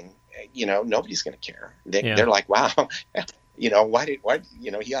sucking, nobody's going to care. They're like, wow, why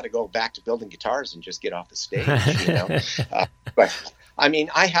he ought to go back to building guitars and just get off the stage. But I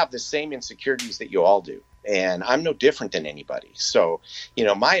mean, I have the same insecurities that you all do, and I'm no different than anybody. So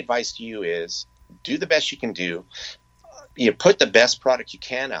my advice to you is do the best you can do. Put the best product you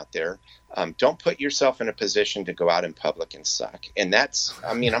can out there. Don't put yourself in a position to go out in public and suck. And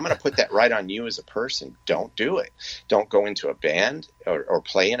I'm going to put that right on you as a person. Don't do it. Don't go into a band or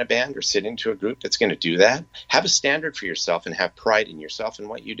play in a band or sit into a group that's going to do that. Have a standard for yourself and have pride in yourself and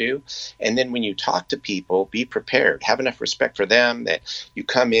what you do. And then when you talk to people, be prepared. Have enough respect for them that you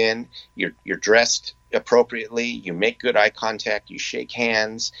come in, you're dressed appropriately, you make good eye contact, you shake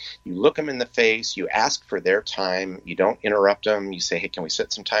hands, you look them in the face, you ask for their time, you don't interrupt them, you say, hey, can we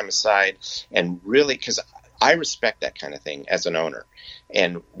set some time aside? And really, because I respect that kind of thing as an owner.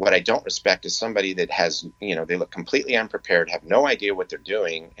 And what I don't respect is somebody that has, they look completely unprepared, have no idea what they're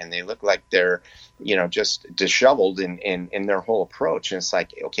doing, and they look like they're, just disheveled in their whole approach. And it's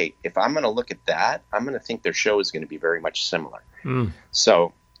like, okay, if I'm going to look at that, I'm going to think their show is going to be very much similar.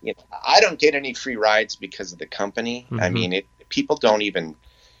 So, I don't get any free rides because of the company. Mm-hmm. I mean, people don't even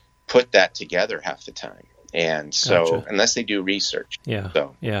put that together half the time. And so, gotcha. Unless they do research. Yeah.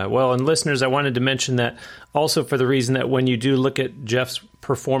 So. Yeah. Well, and listeners, I wanted to mention that also for the reason that when you do look at Jeff's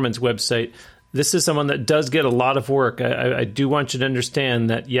performance website, this is someone that does get a lot of work. I do want you to understand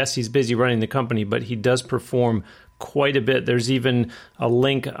that, yes, he's busy running the company, but he does perform quite a bit. There's even a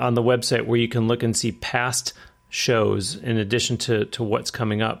link on the website where you can look and see past shows in addition to what's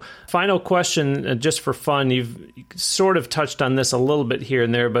coming up. Final question, just for fun. You've sort of touched on this a little bit here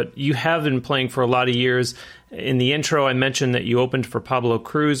and there, but you have been playing for a lot of years. In the intro, I mentioned that you opened for Pablo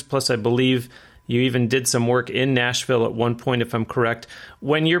Cruise, plus I believe you even did some work in Nashville at one point, if I'm correct.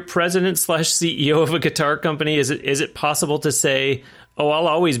 When you're president/CEO of a guitar company, is it possible to say, oh, I'll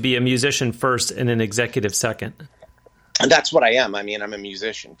always be a musician first and an executive second? And that's what I am. I mean, I'm a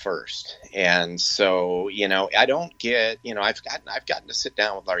musician first. And so, I don't get, I've gotten to sit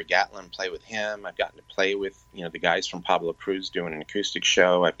down with Larry Gatlin and play with him. I've gotten to play with, the guys from Pablo Cruise doing an acoustic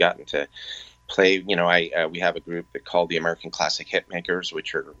show. I've gotten to play, we have a group that called the American Classic Hitmakers,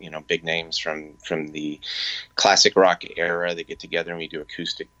 which are, big names from the classic rock era. They get together and we do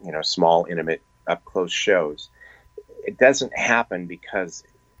acoustic, small, intimate, up close shows. It doesn't happen because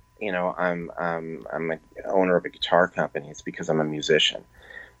I'm an owner of a guitar company. It's because I'm a musician.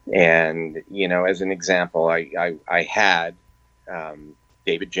 And, as an example, I had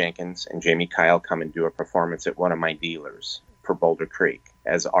David Jenkins and Jamie Kyle come and do a performance at one of my dealers for Boulder Creek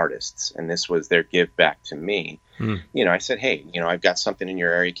as artists. And this was their give back to me. I said, hey, I've got something in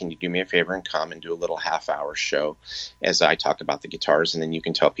your area. Can you do me a favor and come and do a little half-hour show as I talk about the guitars, and then you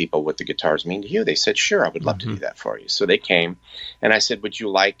can tell people what the guitars mean to you? They said, sure, I would love to do that for you. So they came, and I said, would you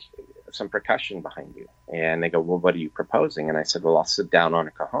like some percussion behind you? And they go, well, what are you proposing? And I said, well, I'll sit down on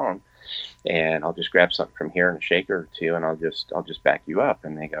a cajon, and I'll just grab something from here and a shaker or two, and I'll just back you up.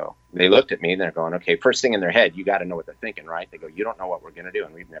 And they looked at me, and they're going, okay, first thing in their head, you got to know what they're thinking, right? They go, you don't know what we're going to do,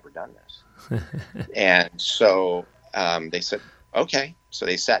 and we've never done this. And so they said, okay. So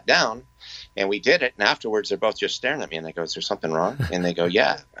they sat down, and we did it. And afterwards, they're both just staring at me, and they go, is there something wrong? And they go,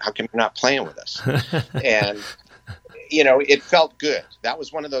 yeah, how come you're not playing with us? And, it felt good. That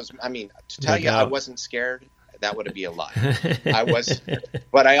was one of those, to tell you, I wasn't scared. That would be a lie.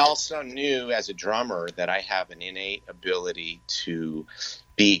 But I also knew as a drummer that I have an innate ability to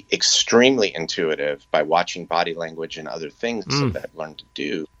be extremely intuitive by watching body language and other things that I've learned to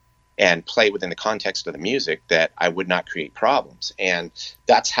do and play within the context of the music, that I would not create problems. And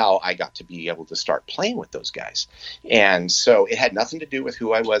that's how I got to be able to start playing with those guys. And so it had nothing to do with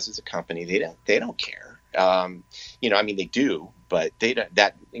who I was as a company. They don't care. They do, but they don't,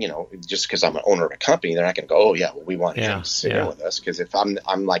 that, just because I'm an owner of a company, they're not going to go, oh yeah, well, we want him to sit in with us. Because if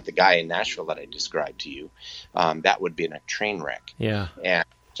I'm like the guy in Nashville that I described to you, that would be a train wreck. Yeah. And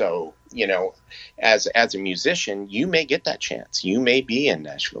so, as a musician, you may get that chance. You may be in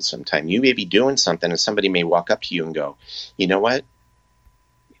Nashville sometime. You may be doing something and somebody may walk up to you and go, you know what?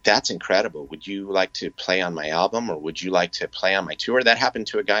 That's incredible. Would you like to play on my album, or would you like to play on my tour? That happened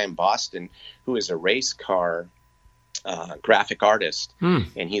to a guy in Boston who is a race car graphic artist, and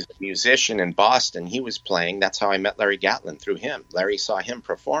he's a musician in Boston. He was playing. That's how I met Larry Gatlin, through him. Larry saw him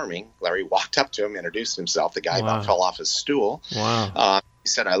performing. Larry walked up to him, introduced himself. The guy about fell off his stool. Wow. He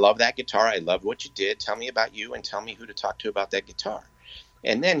said, I love that guitar. I love what you did. Tell me about you and tell me who to talk to about that guitar.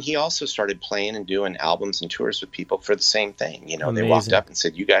 And then he also started playing and doing albums and tours with people for the same thing. They walked up and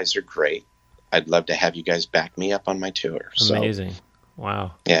said, you guys are great. I'd love to have you guys back me up on my tour. Amazing.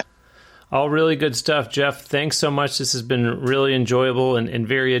 Wow. Yeah. All really good stuff, Jeff. Thanks so much. This has been really enjoyable and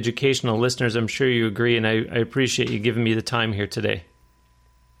very educational. Listeners, I'm sure you agree, and I appreciate you giving me the time here today.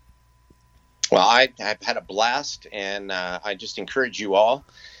 Well, I've had a blast, and I just encourage you all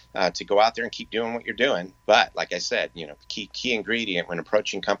to go out there and keep doing what you're doing. But like I said, key ingredient when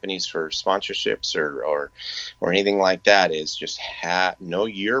approaching companies for sponsorships or anything like that is just know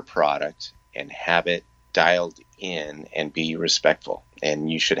your product and have it dialed in and be respectful, and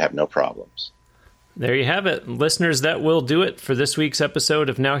you should have no problems. There you have it. Listeners, that will do it for this week's episode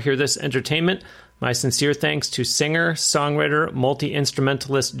of Now Hear This Entertainment. My sincere thanks to singer, songwriter,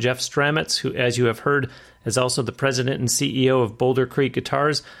 multi-instrumentalist Jeff Strametz, who, as you have heard, is also the president and CEO of Boulder Creek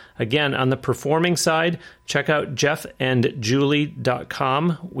Guitars. Again, on the performing side, check out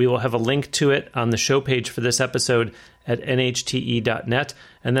jeffandjulie.com. We will have a link to it on the show page for this episode at nhte.net.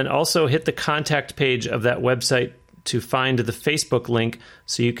 And then also hit the contact page of that website to find the Facebook link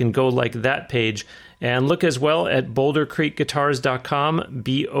so you can go like that page. And look as well at bouldercreekguitars.com,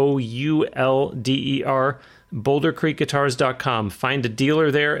 BOULDER, bouldercreekguitars.com. Find a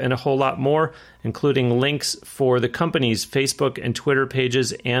dealer there and a whole lot more, including links for the company's Facebook and Twitter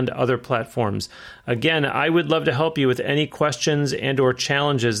pages and other platforms. Again, I would love to help you with any questions and or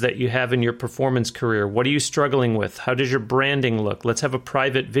challenges that you have in your performance career. What are you struggling with? How does your branding look? Let's have a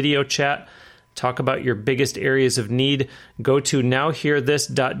private video chat. Talk about your biggest areas of need. Go to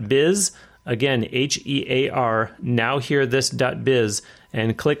nowhearthis.biz. Again, HEAR, nowhearthis.biz,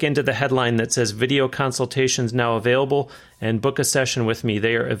 and click into the headline that says video consultations now available, and book a session with me.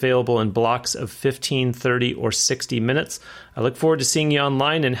 They are available in blocks of 15, 30, or 60 minutes. I look forward to seeing you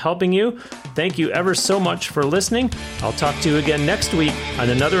online and helping you. Thank you ever so much for listening. I'll talk to you again next week on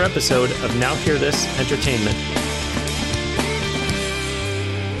another episode of Now Hear This Entertainment.